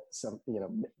spirit that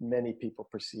many people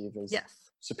perceive as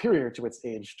superior to its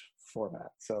aged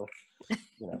format. So,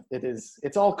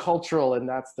 it's all cultural, and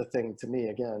that's the thing to me.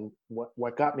 Again,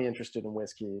 what got me interested in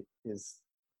whiskey is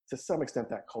to some extent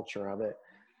that culture of it.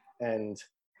 And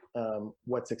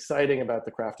what's exciting about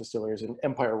the craft distillers and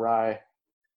Empire Rye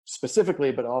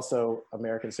specifically, but also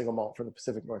American Single Malt from the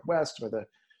Pacific Northwest, or the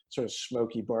sort of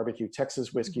smoky barbecue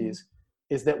Texas whiskeys,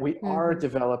 is that we are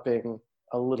developing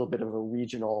a little bit of a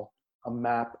regional,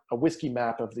 a whiskey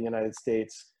map of the United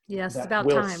States. Yes, that it's about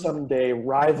will time. someday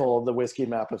rival the whiskey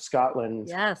map of Scotland.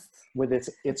 Yes. With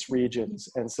its regions.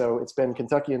 And so it's been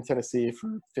Kentucky and Tennessee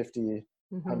for 50,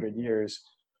 100 years.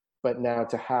 But now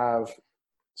to have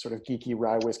sort of geeky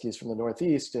rye whiskeys from the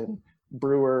Northeast and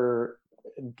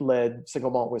brewer-led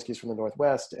single malt whiskeys from the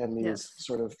Northwest, and these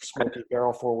sort of smoky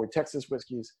barrel-forward Texas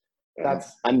whiskeys.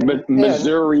 And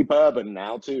Missouri bourbon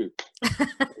now too.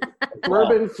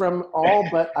 Bourbon from all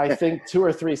but I think 2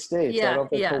 or 3 states. I don't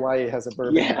think Hawaii has a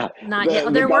bourbon. Yeah, not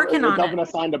yet. They're working on it. The governor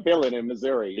signed a bill in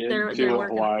Missouri. They're working.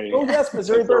 Hawaii. Oh yes,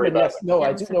 Missouri bourbon. Yes, no,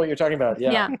 I do know what you're talking about.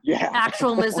 Yeah.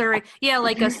 Actual Missouri. Yeah,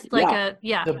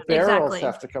 The barrels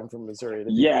have to come from Missouri.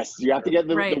 Yes, you have to get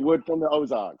the wood from the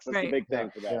Ozarks. That's the big thing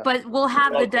for that. But we'll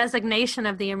have the designation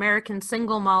of the American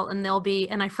single malt, and they'll be,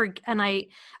 and I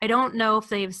don't know if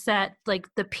they've set like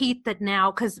the peat that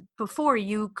now, because before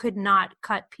you could not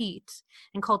cut peat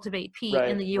and cultivate peat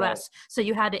in the US. So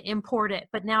you had to import it.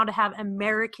 But now to have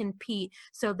American peat,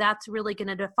 so that's really going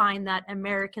to define that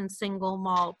American single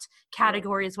malt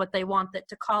category is what they want, that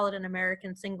to call it an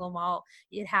American single malt,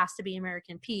 it has to be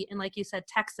American peat. And like you said,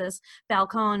 Texas,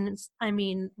 Balcones,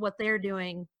 what they're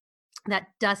doing, that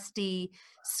dusty,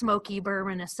 smoky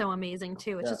bourbon is so amazing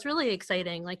too. It's just really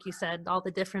exciting. Like you said, all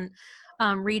the different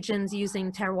regions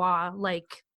using terroir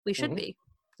like we should be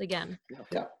again.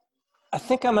 Yeah. I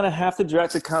think I'm going to have to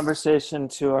direct the conversation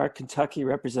to our Kentucky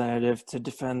representative to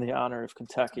defend the honor of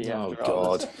Kentucky. Oh, after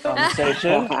all this God.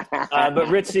 conversation. But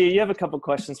Richie, you have a couple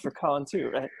questions for Colin too,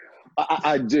 right?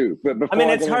 I do, but before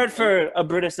it's hard for a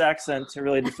British accent to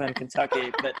really defend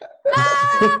Kentucky. But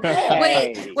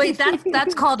wait,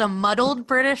 that's called a muddled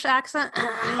British accent.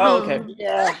 Oh, okay.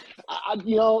 Yeah,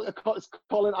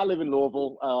 Colin, I live in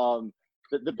Louisville.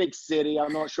 The big city.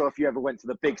 I'm not sure if you ever went to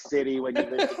the big city when you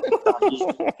lived in Kentucky,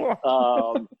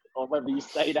 or whether you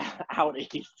stayed out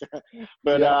east.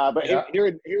 But here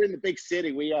in the big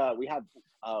city, we have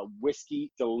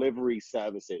whiskey delivery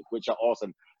services, which are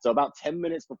awesome. So about 10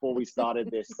 minutes before we started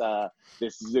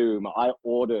this Zoom, I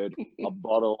ordered a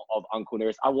bottle of Uncle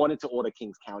Nearest. I wanted to order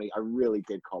Kings County. I really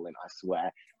did, Colin, I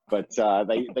swear. But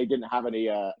they didn't have any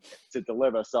to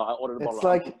deliver, so I ordered a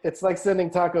bottle. It's like sending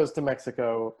tacos to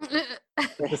Mexico.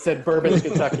 It said Bourbon,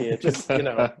 Kentucky. It just,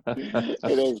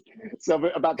 It is. So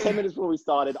about 10 minutes before we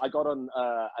started, I got on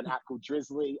an app called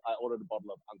Drizzly. I ordered a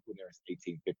bottle of Uncle Nearest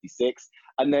 1856.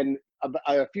 And then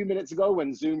a few minutes ago,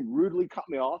 when Zoom rudely cut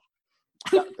me off,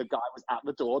 the guy was at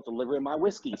the door delivering my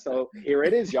whiskey. So here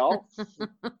it is, y'all.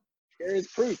 Here is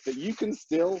proof that you can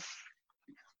still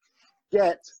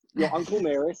get your Uncle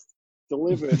Nearest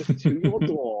delivered to your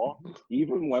door,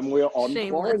 even when we're on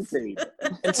quarantine.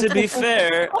 And to be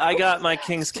fair, I got my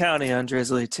Kings County on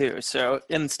Drizzly too. So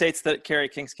in states that carry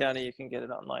Kings County, you can get it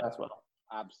online as well.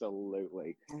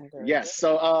 Absolutely. Yes.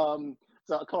 So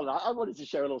So, Colin, I wanted to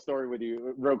share a little story with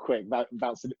you real quick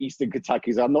about some Eastern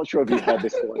Kentucky. So I'm not sure if you've heard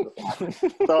this story before.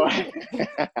 So,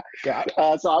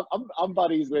 so I'm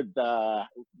buddies with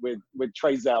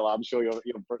Trey Zell. I'm sure you're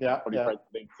pretty friends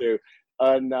with him too.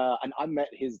 And I met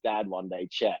his dad one day,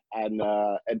 Chet, and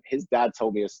his dad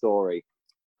told me a story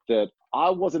that I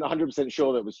wasn't 100%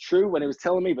 sure that was true when he was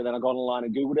telling me, but then I got online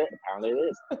and Googled it. Apparently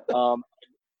it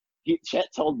is. Chet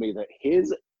told me that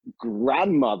his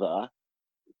grandmother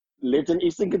lived in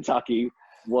Eastern Kentucky,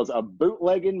 was a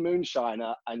bootlegging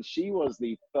moonshiner, and she was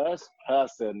the first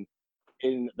person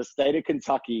in the state of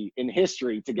Kentucky in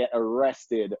history to get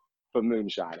arrested for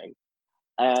moonshining.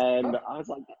 And I was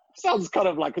like, sounds kind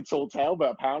of like a tall tale, but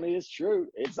apparently it's true.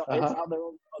 It's out there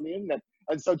on the internet.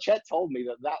 And so Chet told me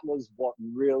that was what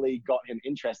really got him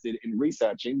interested in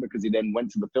researching, because he then went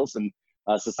to the Filson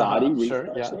Society,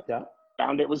 researched it,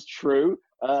 found it was true,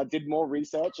 did more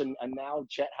research, and now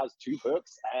Chet has 2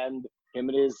 books, and him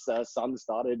and his son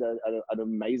started an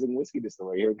amazing whiskey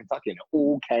distillery here in Kentucky, and it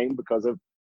all came because of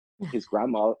his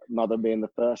grandmother being the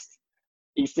first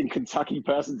Eastern Kentucky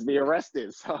person to be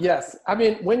arrested. So. Yes, I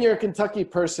mean, when you're a Kentucky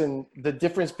person, the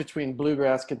difference between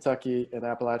bluegrass Kentucky and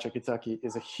Appalachia Kentucky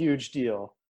is a huge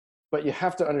deal, but you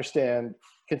have to understand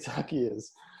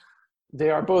they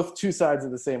are both 2 sides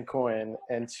of the same coin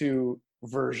and 2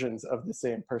 versions of the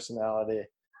same personality.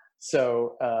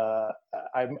 So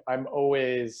I'm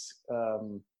always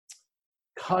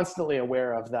constantly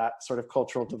aware of that sort of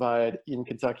cultural divide in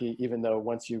Kentucky, even though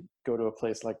once you go to a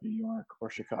place like New York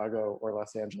or Chicago or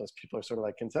Los Angeles, people are sort of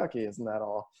like, Kentucky, isn't that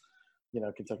all,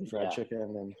 Kentucky Fried Chicken?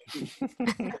 And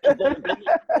it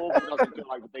doesn't feel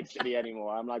like the big city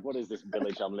anymore. I'm like, what is this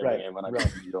village I'm living in when I go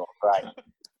to New York? Right.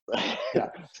 Yeah.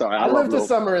 Sorry, I lived a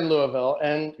summer in Louisville,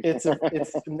 and it's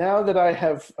now that I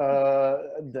have now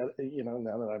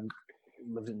that I've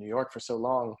lived in New York for so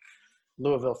long,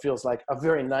 Louisville feels like a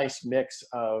very nice mix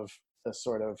of the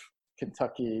sort of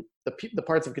Kentucky, the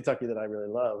parts of Kentucky that I really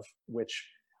love, which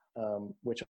are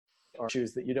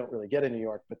issues that you don't really get in New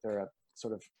York, but they're a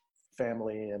sort of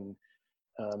family and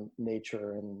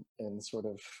nature and sort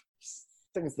of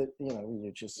things that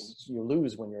you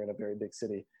lose when you're in a very big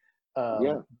city.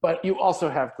 But you also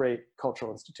have great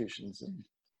cultural institutions,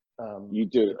 and you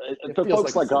do. For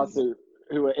folks like us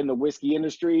who are in the whiskey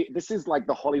industry, this is like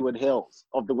the Hollywood Hills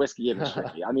of the whiskey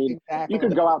industry. I mean, you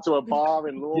can go out to a bar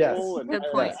in Louisville, and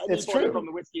it's true. From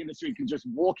the whiskey industry can just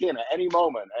walk in at any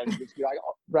moment and just be like,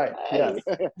 "Oh, right, hey.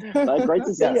 Like, great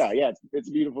to see you." Yeah, it's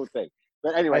a beautiful thing.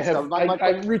 But anyway,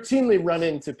 I routinely run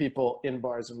into people in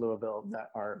bars in Louisville that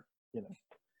are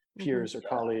peers or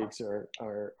colleagues or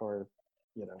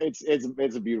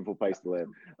It's a beautiful place to live.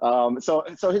 So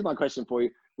here's my question for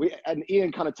you. And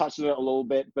Ian kind of touched on it a little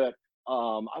bit, but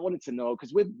I wanted to know,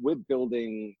 because we're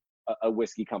building a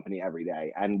whiskey company every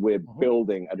day, and we're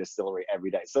building a distillery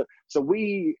every day. So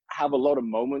we have a lot of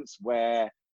moments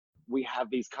where we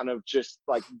have these kind of just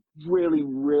like really,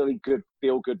 really good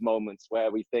feel good moments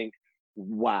where we think,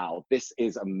 wow, this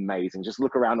is amazing. Just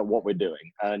look around at what we're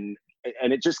doing.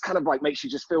 And it just kind of like makes you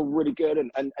just feel really good.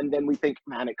 And then we think,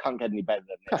 man, it can't get any better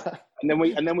than this.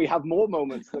 and then we have more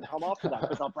moments that come after that,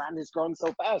 because our brand has grown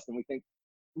so fast, and we think,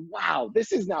 wow,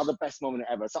 this is now the best moment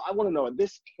ever. So I want to know, at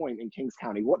this point in Kings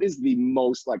County, what is the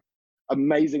most like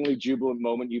amazingly jubilant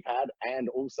moment you've had, and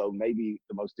also maybe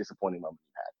the most disappointing moment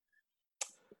you've had?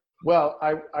 Well,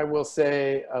 I will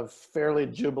say a fairly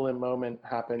jubilant moment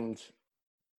happened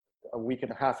a week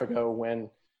and a half ago when,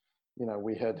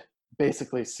 we had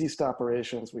basically ceased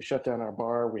operations. We shut down our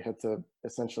bar. We had to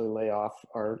essentially lay off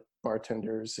our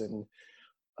bartenders and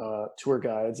tour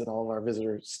guides and all of our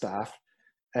visitor staff.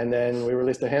 And then we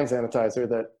released a hand sanitizer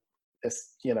that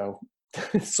is,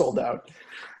 sold out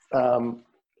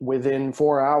within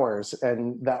 4 hours.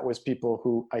 And that was people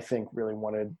who I think really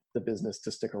wanted the business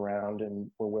to stick around and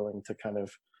were willing to kind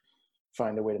of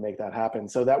find a way to make that happen.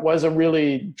 So that was a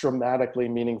really dramatically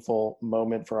meaningful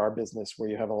moment for our business, where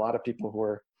you have a lot of people who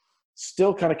are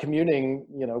still kind of commuting,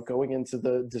 going into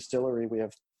the distillery. We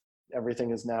have,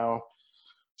 everything is now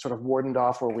sort of wardened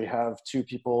off, where we have 2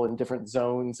 people in different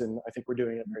zones, and I think we're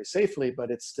doing it very safely,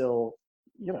 but it's still,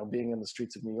 being in the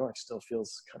streets of New York still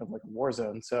feels kind of like a war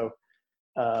zone. So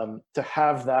to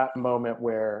have that moment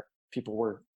where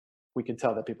we could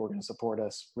tell that people were going to support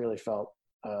us, really felt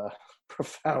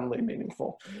profoundly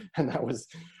meaningful. And that was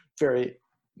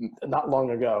not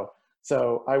long ago.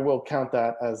 So I will count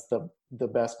that as the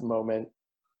best moment.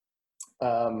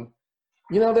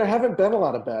 There haven't been a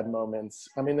lot of bad moments.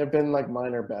 I mean, there've been like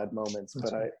minor bad moments,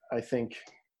 but I think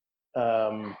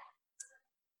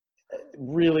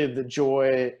really the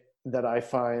joy that I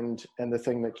find, and the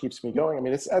thing that keeps me going, I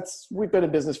mean, we've been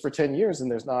in business for 10 years, and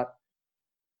there's not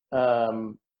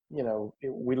you know,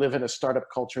 we live in a startup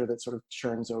culture that sort of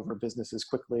churns over businesses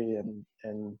quickly,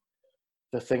 and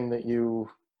the thing that you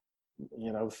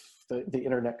know, the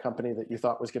internet company that you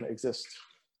thought was going to exist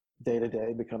day to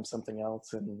day becomes something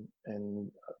else,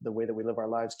 and the way that we live our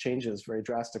lives changes very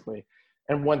drastically.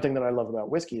 And one thing that I love about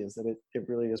whiskey is that it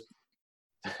really is,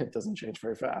 it doesn't change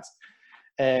very fast.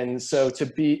 And so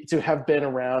to have been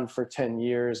around for 10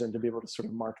 years and to be able to sort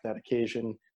of mark that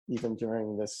occasion, even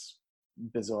during this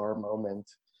bizarre moment,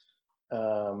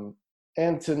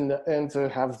 and to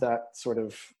have that sort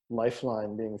of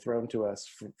lifeline being thrown to us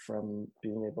from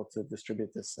being able to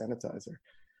distribute this sanitizer,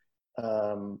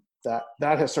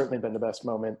 that has certainly been the best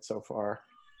moment so far.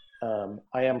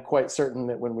 I am quite certain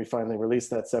that when we finally release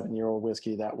that 7-year-old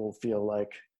whiskey, that will feel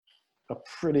like a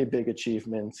pretty big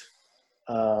achievement.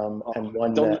 And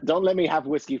one don't let me have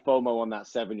whiskey FOMO on that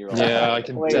 7-year-old. Yeah, I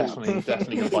can definitely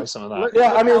go buy some of that.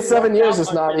 Yeah, I mean, 7 years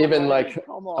is not even like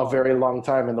a very long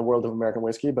time in the world of American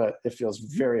whiskey, but it feels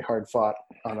very hard fought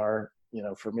on our, you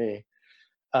know, for me.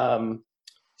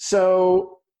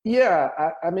 So yeah,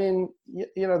 I mean,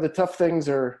 you know, the tough things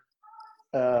are,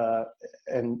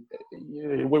 and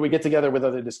when we get together with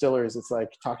other distillers, it's like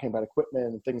talking about equipment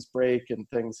and things break and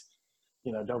things,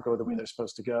 you know, don't go the way they're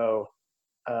supposed to go.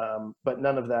 But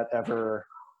none of that ever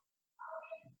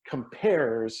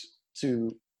compares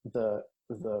to the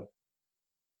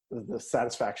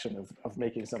satisfaction of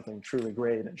making something truly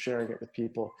great and sharing it with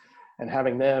people and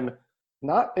having them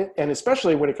and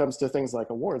especially when it comes to things like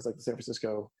awards, like the San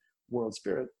Francisco World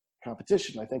Spirit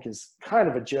Competition, I think is kind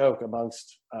of a joke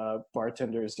amongst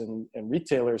bartenders and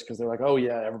retailers, because they're like, oh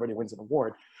yeah, everybody wins an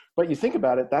award. But you think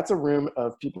about it, that's a room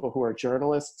of people who are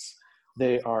journalists.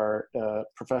 They are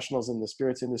professionals in the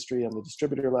spirits industry on the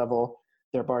distributor level.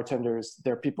 They're bartenders.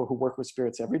 They're people who work with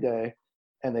spirits every day,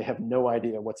 and they have no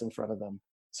idea what's in front of them.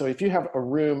 So if you have a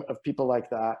room of people like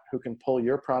that who can pull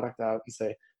your product out and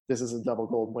say, this is a double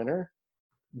gold winner,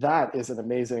 that is an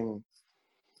amazing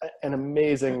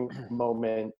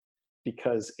moment,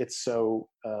 because it's so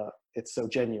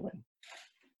genuine.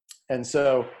 And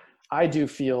so I do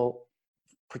feel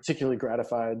particularly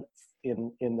gratified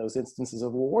in those instances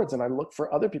of awards, and I look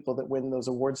for other people that win those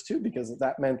awards too, because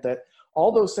that meant that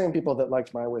all those same people that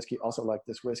liked my whiskey also liked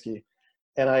this whiskey.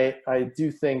 And I do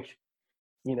think,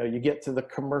 you know, you get to the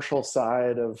commercial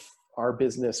side of our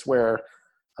business where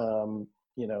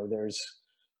you know, there's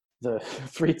the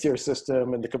 3-tier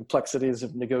system and the complexities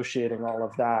of negotiating all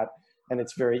of that, and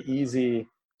it's very easy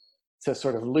to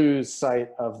sort of lose sight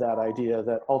of that idea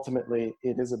that ultimately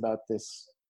it is about this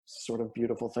sort of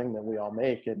beautiful thing that we all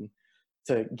make, and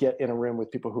to get in a room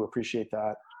with people who appreciate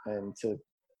that and to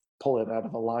pull it out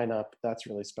of a lineup, that's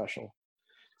really special.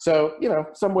 So, you know,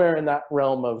 somewhere in that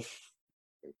realm of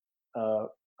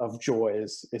joy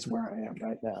is where I am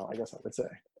right now, I guess I would say.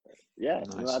 Yeah,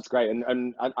 Nice. no, that's great.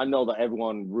 And I know that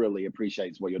everyone really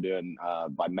appreciates what you're doing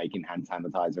by making hand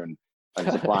sanitizer and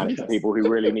supplying it to people who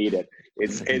really need it.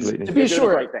 To be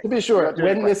sure,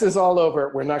 when this is all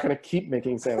over, we're not going to keep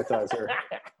making sanitizer.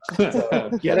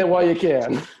 So get it while you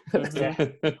can. All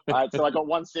right, so I got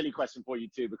one silly question for you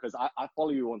too, because I follow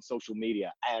you on social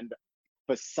media, and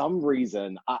for some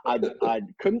reason I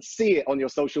couldn't see it on your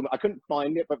social. I couldn't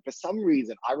find it, but for some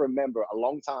reason I remember a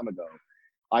long time ago,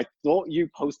 I thought you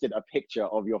posted a picture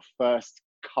of your first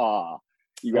car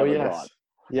you ever got.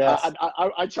 Yes.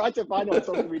 I tried to find it on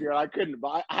social media and I couldn't,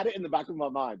 but I had it in the back of my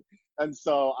mind. And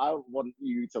so I want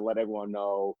you to let everyone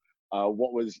know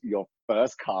what was your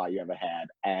first car you ever had,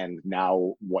 and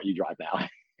now what you drive now.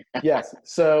 Yes.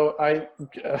 So I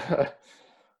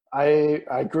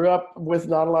grew up with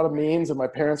not a lot of means, and my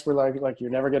parents were like, you're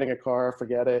never getting a car,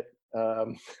 forget it.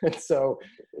 And so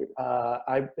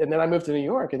and then I moved to New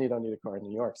York, and you don't need a car in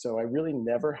New York. So I really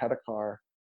never had a car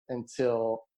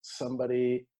until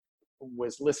somebody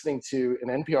was listening to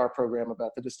an NPR program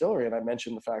about the distillery, and I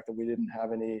mentioned the fact that we didn't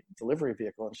have any delivery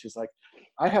vehicle, and she's like,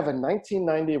 I have a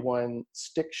 1991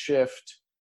 stick shift,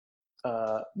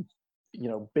 you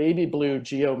know, baby blue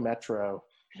Geo Metro.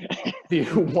 Do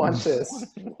you want this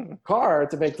car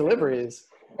to make deliveries?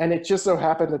 And it just so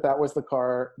happened that that was the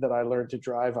car that I learned to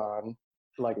drive on,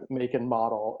 like make and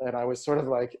model. And I was sort of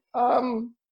like,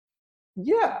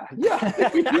 yeah.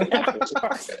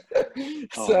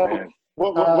 So, man.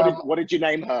 What did you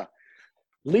name her?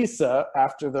 Lisa,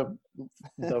 after the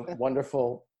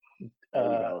wonderful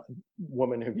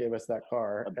woman who gave us that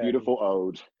car. A beautiful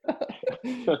ode.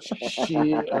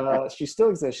 She still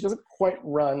exists. She doesn't quite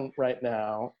run right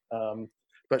now,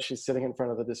 but she's sitting in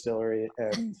front of the distillery,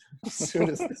 and as soon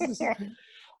as this is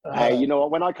Hey, you know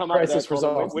what? When I come up there, crisis Colin,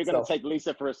 resolves we're going to itself. take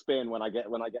Lisa for a spin when I get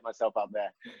myself up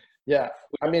there. Yeah,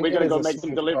 I mean, We're it going to is go a make some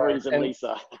smooth deliveries car. of And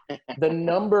Lisa. the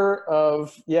number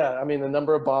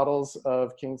of bottles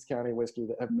of Kings County whiskey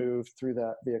that have moved through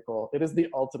that vehicle, it is the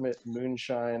ultimate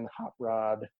moonshine hot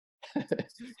rod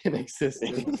in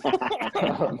existence.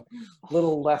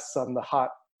 Little less on the hot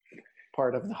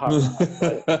part of the hot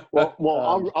rod.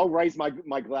 Well, I'll raise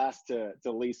my glass to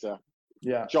Lisa.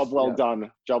 Yeah. Job well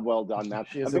done. Job well done. Now,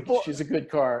 she's a good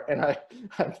car, and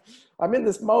I'm in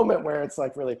this moment where it's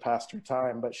like really past her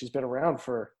time, but she's been around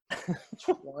for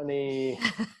 28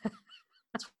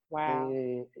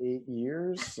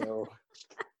 years, so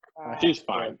she's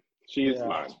fine. She's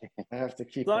fine. I have to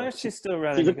keep As long her. as she's still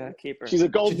running, you gotta keep her. She's a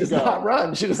gold She does girl. not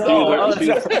run. She does Oh, not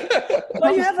run.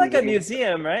 well, you have like a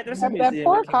museum, right? There's a That museum.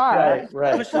 poor you can car.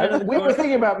 Right. push it into the We were corner.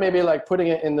 thinking about maybe like putting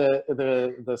it in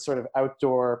the sort of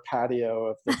outdoor patio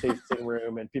of the tasting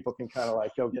room, and people can kind of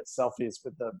like go get selfies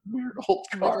with the weird old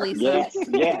With car. Lisa.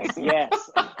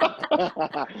 Yes.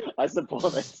 I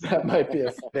support it. That might be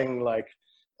a thing, like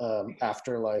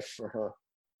afterlife for her.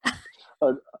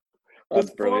 That's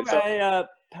Before brilliant. So, I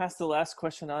pass the last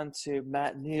question on to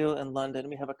Matt Neal in London,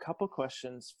 we have a couple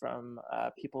questions from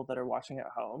people that are watching at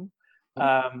home.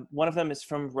 One of them is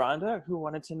from Rhonda, who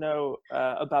wanted to know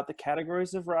about the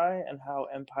categories of rye and how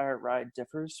Empire Rye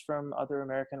differs from other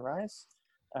American ryes.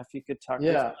 If you could talk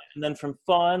to us. And then from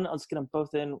Fawn, I'll just get them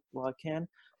both in while I can.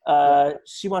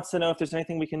 She wants to know if there's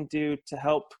anything we can do to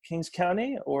help Kings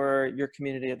County or your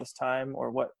community at this time,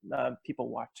 or what people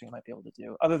watching might be able to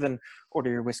do, other than order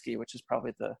your whiskey, which is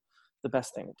probably the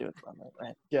best thing to do at the moment,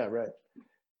 right? Yeah, right.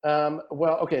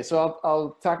 Well, okay, so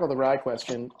I'll tackle the rye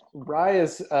question. Rye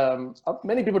is,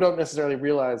 many people don't necessarily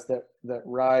realize that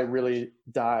rye really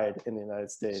died in the United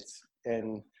States.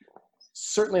 And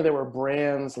certainly there were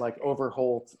brands like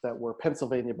Overholt that were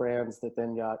Pennsylvania brands that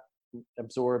then got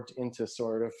absorbed into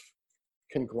sort of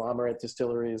conglomerate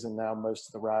distilleries, and now most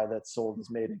of the rye that's sold is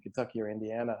made in Kentucky or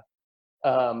Indiana.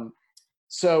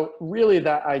 So really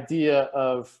that idea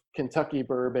of Kentucky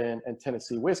bourbon and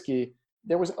Tennessee whiskey,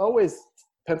 there was always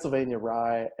Pennsylvania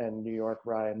rye and New York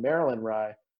rye and Maryland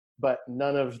rye, but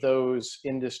none of those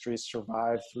industries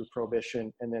survived through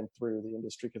Prohibition and then through the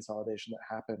industry consolidation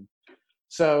that happened.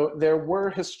 So there were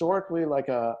historically like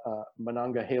a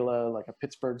Monongahela, like a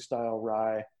Pittsburgh style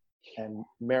rye, and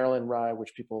Maryland rye,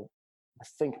 which people I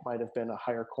think might have been a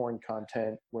higher corn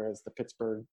content, whereas the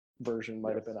Pittsburgh version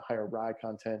might have been a higher rye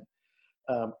content.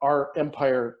 Our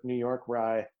Empire New York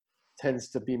rye tends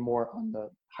to be more on the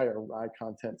higher rye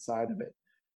content side of it.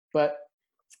 But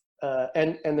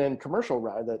and then commercial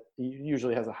rye that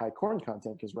usually has a high corn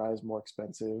content, because rye is more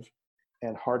expensive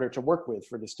and harder to work with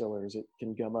for distillers. It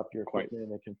can gum up your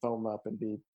equipment, it can foam up and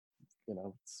be, you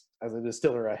know, as a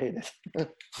distiller, I hate it.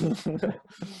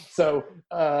 So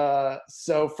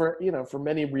for, you know, for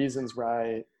many reasons,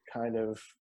 rye kind of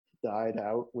died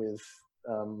out with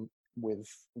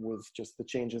just the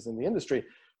changes in the industry.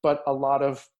 But a lot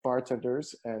of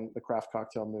bartenders and the craft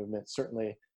cocktail movement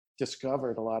certainly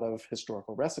discovered a lot of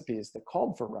historical recipes that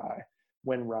called for rye,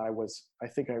 when rye was, I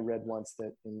think I read once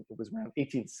that it was around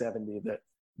 1870 that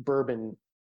bourbon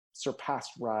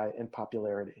surpassed rye in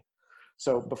popularity.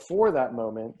 So before that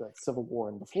moment, the Civil War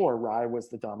and before, rye was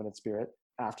the dominant spirit.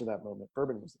 After that moment,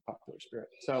 bourbon was the popular spirit.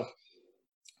 So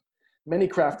many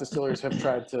craft distillers have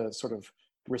tried to sort of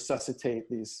resuscitate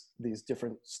these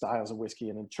different styles of whiskey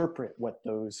and interpret what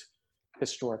those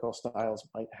historical styles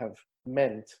might have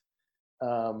meant.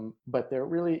 But there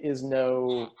really is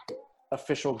no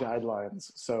official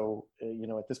guidelines. So, you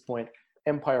know, at this point,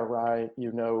 Empire Rye,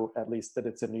 you know, at least that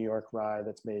it's a New York rye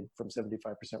that's made from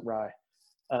 75% rye.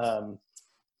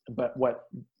 But what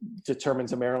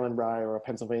determines a Maryland rye or a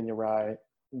Pennsylvania rye,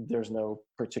 there's no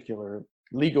particular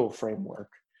legal framework.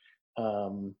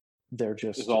 They're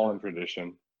just— it's all in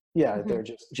tradition. Yeah, they're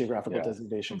just geographical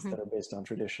designations that are based on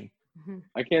tradition.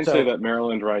 I can say that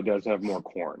Maryland rye does have more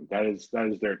corn. That is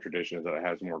their tradition, is that it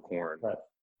has more corn. Right.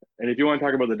 And if you want to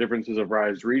talk about the differences of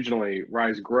ryes regionally,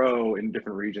 ryes grow in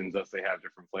different regions, thus they have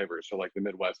different flavors. So like the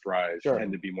Midwest ryes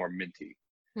tend to be more minty.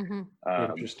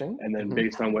 Interesting. And then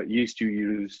based on what yeast you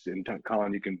use, and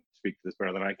Colin, you can speak to this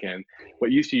better than I can,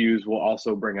 what yeast you use will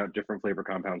also bring out different flavor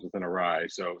compounds within a rye.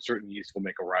 So certain yeast will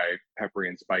make a rye peppery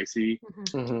and spicy.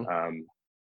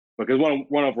 Because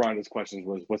one of Rhonda's questions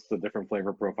was, what's the different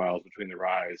flavor profiles between the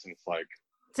ryes? And it's like,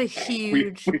 it's a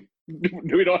huge—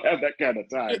 we don't have that kind of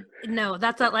time. No,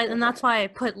 and that's why I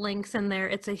put links in there.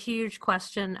 It's a huge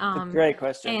question. It's a great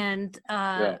question. And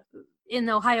in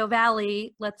the Ohio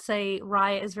Valley, let's say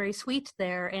rye is very sweet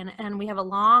there, and we have a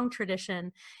long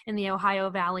tradition in the Ohio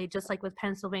Valley, just like with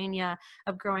Pennsylvania,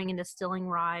 of growing and distilling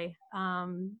rye.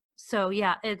 So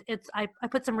yeah, I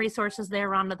put some resources there,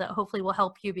 Rhonda, that hopefully will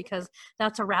help you, because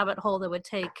that's a rabbit hole that would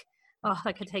take,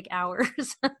 that could take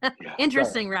hours.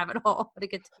 Interesting rabbit hole, but it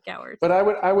could take hours. But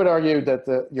I would argue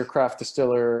that your craft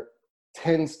distiller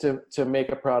tends to make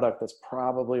a product that's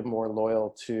probably more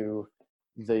loyal to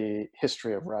the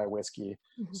history of rye whiskey.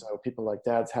 Mm-hmm. So people like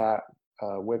Dad's Hat,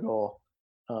 Wiggle,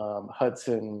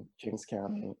 Hudson, Kings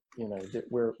County,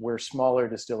 we're smaller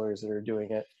distillers that are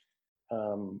doing it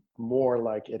more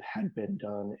like it had been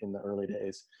done in the early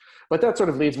days. But that sort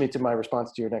of leads me to my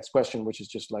response to your next question, which is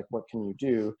just like, what can you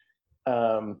do?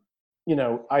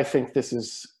 I think this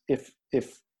is, if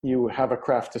you have a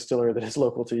craft distiller that is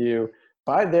local to you,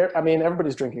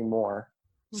 everybody's drinking more.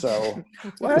 So,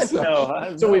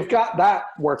 so we've got that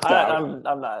worked out.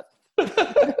 I'm not.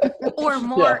 Or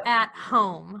more at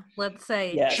home, let's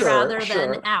say, rather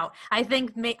than out. I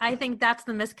think that's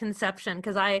the misconception,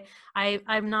 because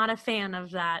I'm not a fan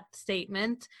of that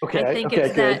statement. Okay. I think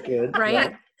it's good. Right.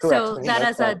 Yeah. So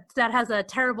that has a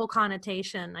terrible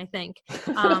connotation, I think.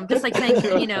 Just like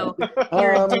saying,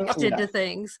 you're addicted to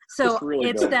things. So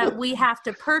it's that we have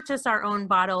to purchase our own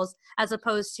bottles, as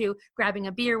opposed to grabbing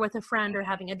a beer with a friend, or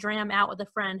having a dram out with a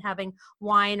friend, having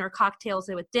wine or cocktails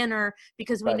with dinner,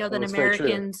 because we know that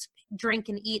Americans drink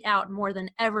and eat out more than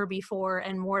ever before,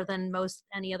 and more than most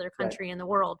any other country in the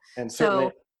world. And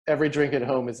certainly every drink at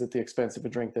home is at the expense of a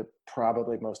drink that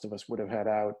probably most of us would have had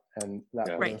out, and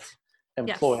that would have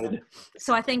employed. Yes.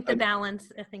 So I think it's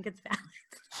balanced.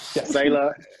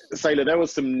 Sailor, there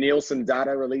was some Nielsen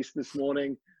data released this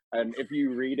morning, and if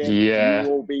you read it, you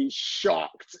will be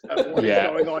shocked at what is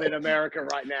going on in America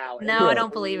right now. No, I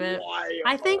don't believe it.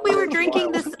 I think we were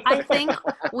drinking this. I think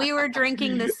we were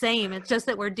drinking the same. It's just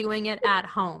that we're doing it at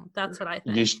home. That's what I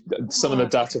think. Some of the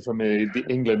data from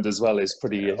England as well is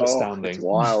pretty astounding. It's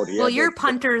wild. Yeah, well, your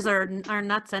punters are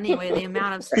nuts anyway. The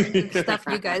amount of stuff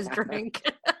you guys drink.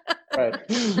 Right.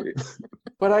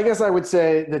 But I guess I would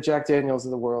say the Jack Daniels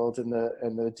of the world, and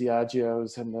the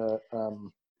Diageos, and the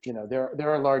there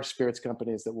are large spirits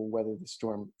companies that will weather the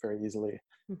storm very easily.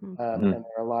 And there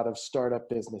are a lot of startup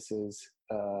businesses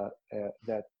that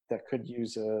could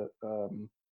use they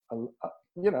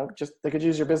could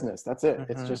use your business. That's it.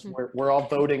 It's just we're all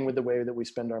voting with the way that we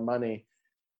spend our money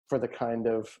for the kind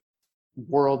of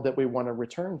world that we want to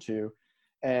return to.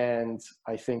 And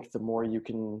I think the more you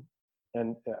can.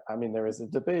 And there is a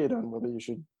debate on whether you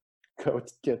should go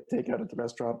get takeout at the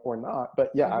restaurant or not.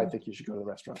 But I think you should go to the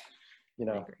restaurant.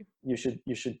 You should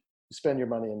spend your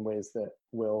money in ways that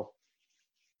will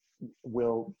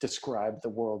describe the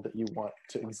world that you want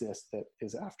to exist, that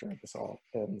is after this all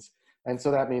ends. And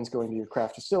so that means going to your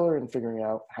craft distiller and figuring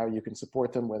out how you can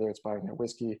support them, whether it's buying their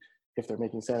whiskey. If they're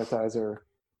making sanitizer,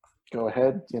 go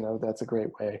ahead. That's a great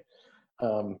way.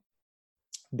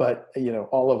 But,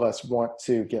 all of us want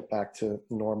to get back to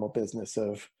normal business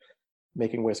of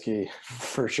making whiskey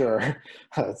for sure.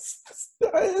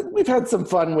 We've had some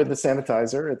fun with the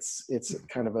sanitizer. It's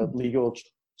kind of a legal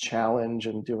challenge,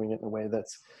 and doing it in a way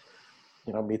that's,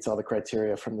 meets all the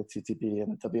criteria from the TTB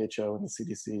and the WHO and the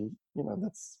CDC.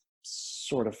 That's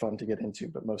sort of fun to get into,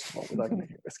 but most of all, we like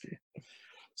making whiskey.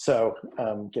 So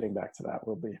getting back to that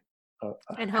will be.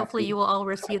 And hopefully you will all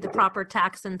receive the proper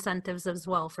tax incentives as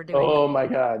well for doing it. Oh my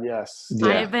God, yes. Yeah.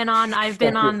 I've been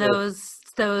on those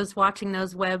watching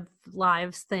those web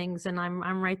lives things, and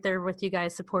I'm right there with you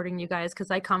guys, supporting you guys,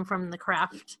 because I come from the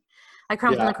craft.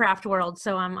 From the craft world,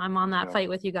 so I'm on that fight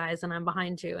with you guys, and I'm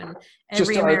behind you. And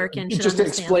every American should just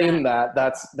explain that.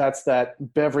 That's that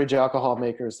beverage alcohol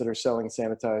makers that are selling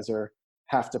sanitizer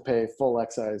have to pay full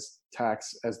excise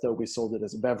tax as though we sold it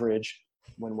as a beverage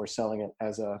when we're selling it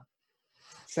as a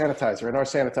sanitizer. And our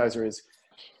sanitizer is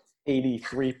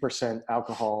 83%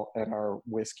 alcohol, and our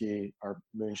whiskey, our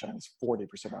moonshine, is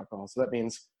 40% alcohol. So that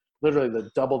means literally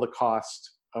double the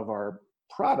cost of our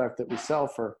product that we sell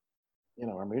for,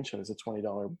 our moonshine is a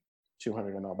 $20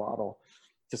 200 ml bottle.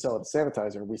 To sell it as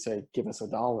sanitizer, we say, give us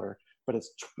 $1, but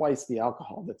it's twice the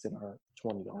alcohol that's in our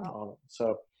 $20 bottle.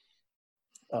 So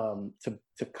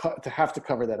to have to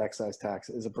cover that excise tax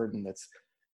is a burden that's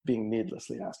being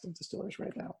needlessly asked of distillers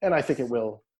right now. And I think it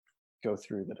will go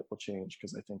through, that it will change,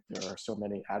 because I think there are so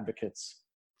many advocates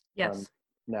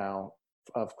now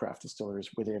of craft distillers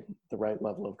within the right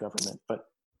level of government. But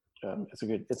it's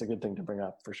a good thing to bring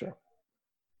up for sure.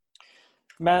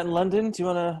 Matt in London, do you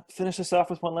want to finish us off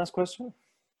with one last question?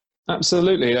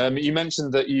 Absolutely. You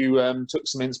mentioned that you took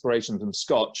some inspiration from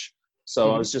Scotch.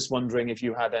 So I was just wondering if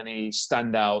you had any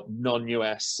standout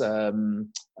non-US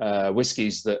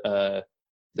whiskies that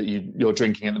you're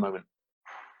drinking at the moment.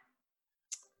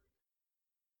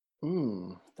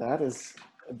 That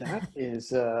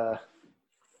is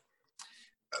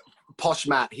Posh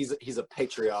Matt, he's a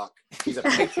patriarch. He's a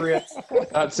patriot.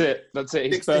 That's it.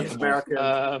 He's burnt American.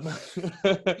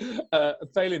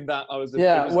 Failing that, I was.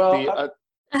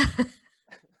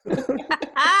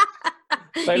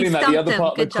 Failing that, the other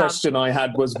part of the question I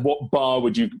had was, what bar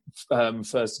would you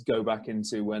first go back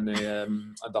into when the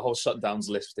whole shutdown's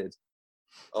lifted?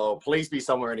 Oh, please be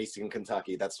somewhere in Eastern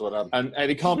Kentucky. That's what I'm. And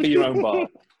it can't be your own bar.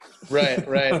 Right.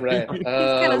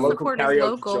 Local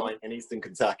karaoke joint in Eastern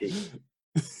Kentucky.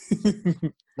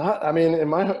 I mean, in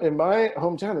my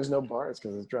hometown, there's no bars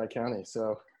because it's dry county.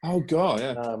 So. Oh God,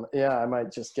 yeah. I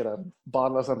might just get a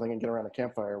bottle of something and get around a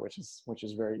campfire, which is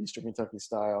very Eastern Kentucky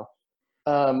style.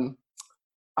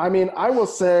 I mean, I will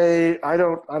say I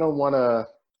don't want to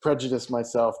prejudice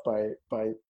myself by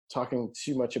talking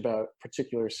too much about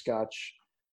particular Scotch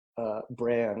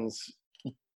brands,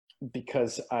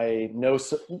 because I know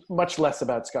much less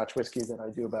about Scotch whiskey than I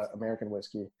do about American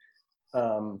whiskey.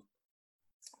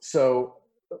 So,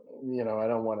 I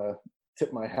don't want to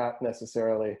tip my hat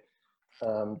necessarily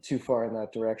too far in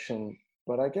that direction.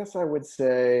 But I guess I would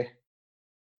say,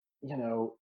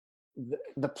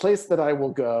 the place that I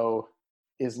will go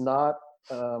is not,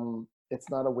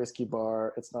 it's not a whiskey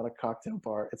bar, it's not a cocktail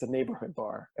bar, it's a neighborhood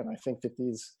bar. And I think that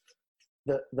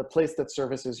the place that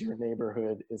services your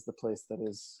neighborhood is the place that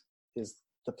is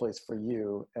the place for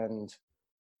you. And,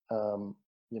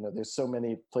 there's so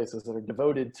many places that are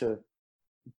devoted to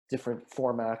different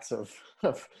formats of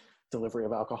delivery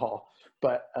of alcohol,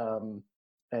 but, and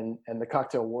the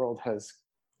cocktail world has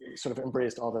sort of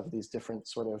embraced all of these different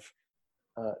sort of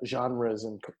genres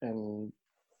and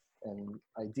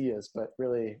ideas, but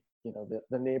really,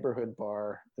 the neighborhood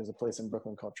bar, there's a place in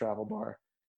Brooklyn called Travel Bar.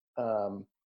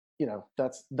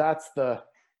 That's the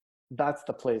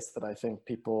place that I think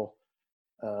people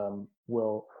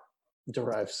will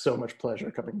derive so much pleasure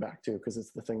coming back to, because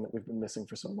it's the thing that we've been missing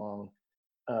for so long.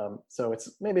 So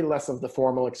it's maybe less of the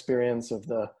formal experience of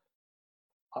the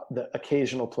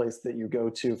occasional place that you go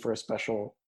to for a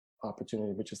special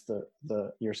opportunity, which is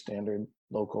your standard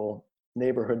local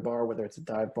neighborhood bar, whether it's a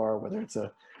dive bar, whether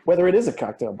it is a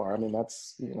cocktail bar. I mean,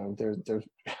 that's, there's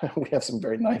we have some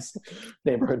very nice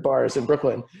neighborhood bars in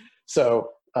Brooklyn.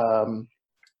 So I don't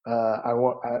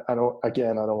want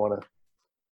to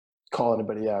call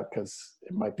anybody out, because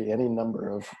it might be any number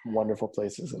of wonderful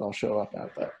places that I'll show up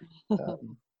at,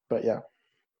 but yeah.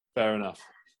 Fair enough.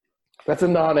 That's a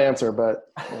non-answer, but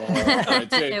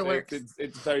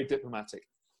it's very diplomatic.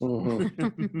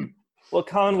 Mm-hmm. Well,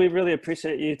 Colin, we really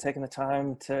appreciate you taking the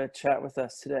time to chat with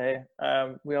us today.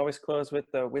 We always close with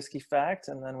the whiskey fact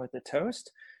and then with the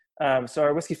toast. So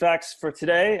our whiskey facts for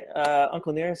today,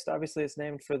 Uncle Nearest obviously is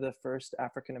named for the first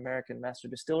African-American master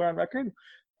distiller on record,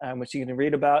 which you can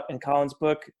read about in Colin's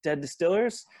book, Dead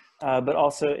Distillers, but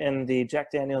also in the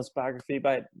Jack Daniel's biography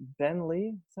by Ben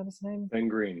Lee, is that his name? Ben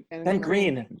Green. Ben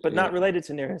Green, but not related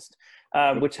to Nearest,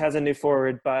 which has a new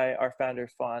foreword by our founder,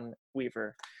 Fawn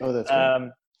Weaver. Oh, that's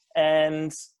right.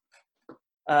 And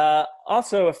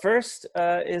also a first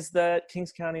is that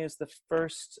Kings County is the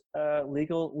first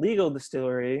legal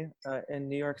distillery in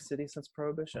New York City since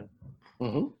Prohibition.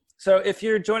 Mm-hmm. So if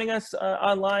you're joining us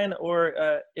online, or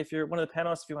if you're one of the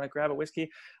panelists, if you want to grab a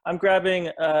whiskey, I'm grabbing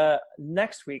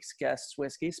next week's guest's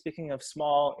whiskey. Speaking of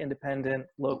small, independent,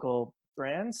 local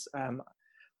brands,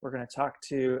 we're going to talk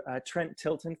to Trent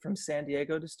Tilton from San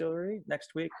Diego Distillery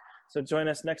next week. So join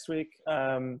us next week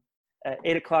at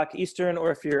 8 o'clock Eastern, or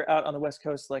if you're out on the West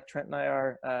Coast like Trent and I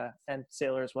are, and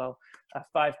Sailor as well,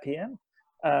 5 p.m.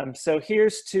 So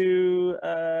here's to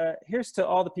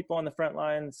all the people on the front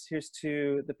lines. Here's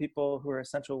to the people who are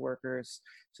essential workers,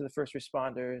 to the first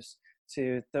responders,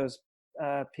 to those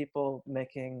people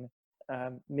making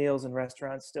meals in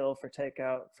restaurants still for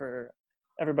takeout, for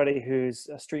everybody who's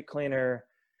a street cleaner,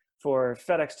 for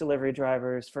FedEx delivery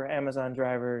drivers, for Amazon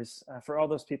drivers, for all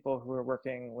those people who are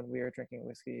working when we are drinking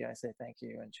whiskey. I say thank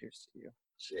you and cheers to you.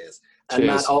 Cheers. And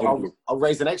Matt, I'll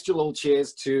raise an extra little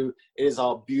cheers to, it is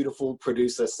our beautiful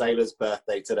producer Sailor's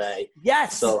birthday today.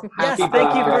 Yes. So yes.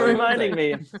 Thank you for reminding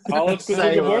me. Olive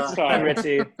good to work Hi, time.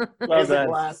 Richie. Well done. done.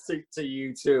 Blast to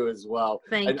you too as well.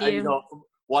 Thank you. And,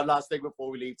 one last thing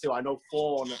before we leave too. I know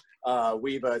Fawn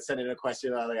Weaver sent in a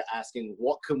question earlier asking,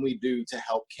 what can we do to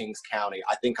help Kings County?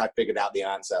 I think I figured out the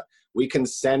answer. We can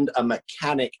send a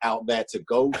mechanic out there to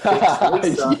go fix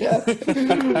Lisa. Yes.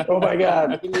 Oh my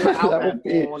God. We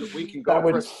can go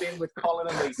for a spin with Colin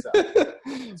and Lisa.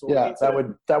 Yeah,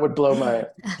 that would blow my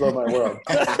world.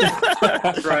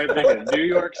 That's right, thinking New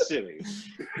York City.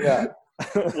 Yeah.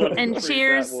 And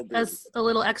cheers, a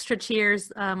little extra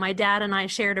cheers. My dad and I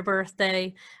shared a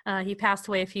birthday. He passed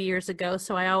away a few years ago,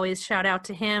 so I always shout out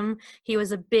to him. He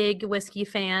was a big whiskey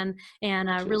fan and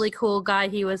a really cool guy.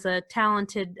 He was a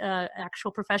talented,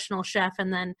 actual professional chef,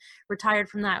 and then retired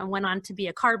from that and went on to be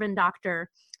a carbon doctor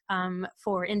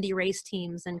for Indy race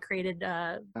teams, and created,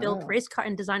 built race car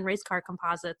and designed race car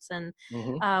composites, and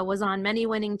was on many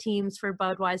winning teams for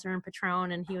Budweiser and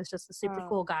Patron. And he was just a super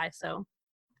cool guy. So.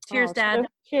 Cheers, Dad.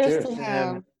 Cheers to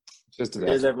him. Cheers to that.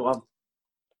 Cheers, everyone.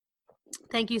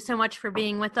 Thank you so much for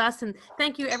being with us, and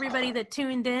thank you everybody that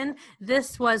tuned in.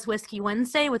 This was Whiskey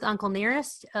Wednesday with Uncle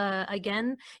Nearest.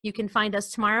 Again, you can find us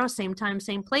tomorrow, same time,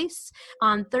 same place.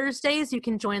 On Thursdays, you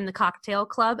can join the Cocktail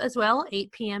Club as well,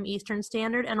 8 p.m. Eastern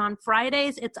Standard. And on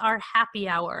Fridays, it's our happy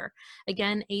hour.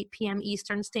 Again, 8 p.m.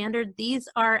 Eastern Standard. These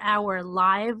are our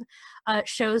live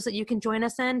shows that you can join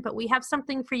us in, but we have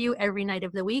something for you every night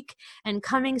of the week. And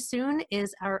coming soon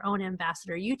is our own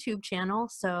Ambassador YouTube channel.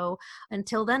 So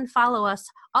until then, follow us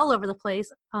all over the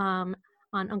place on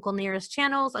Uncle Nearest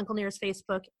channels, Uncle Nearest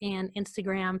Facebook and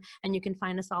Instagram, and you can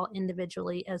find us all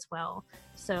individually as well.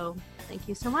 So thank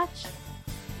you so much.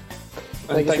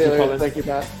 Thank you, Colin. Thank you,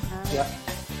 Matt. Yeah,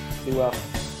 be well.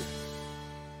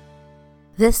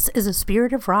 This is a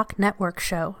Spirit of Rock Network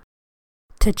show.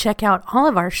 To check out all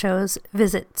of our shows,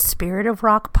 visit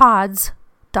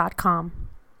spiritofrockpods.com.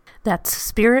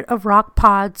 That's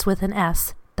spiritofrockpods with an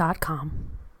S.com.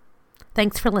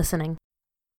 Thanks for listening.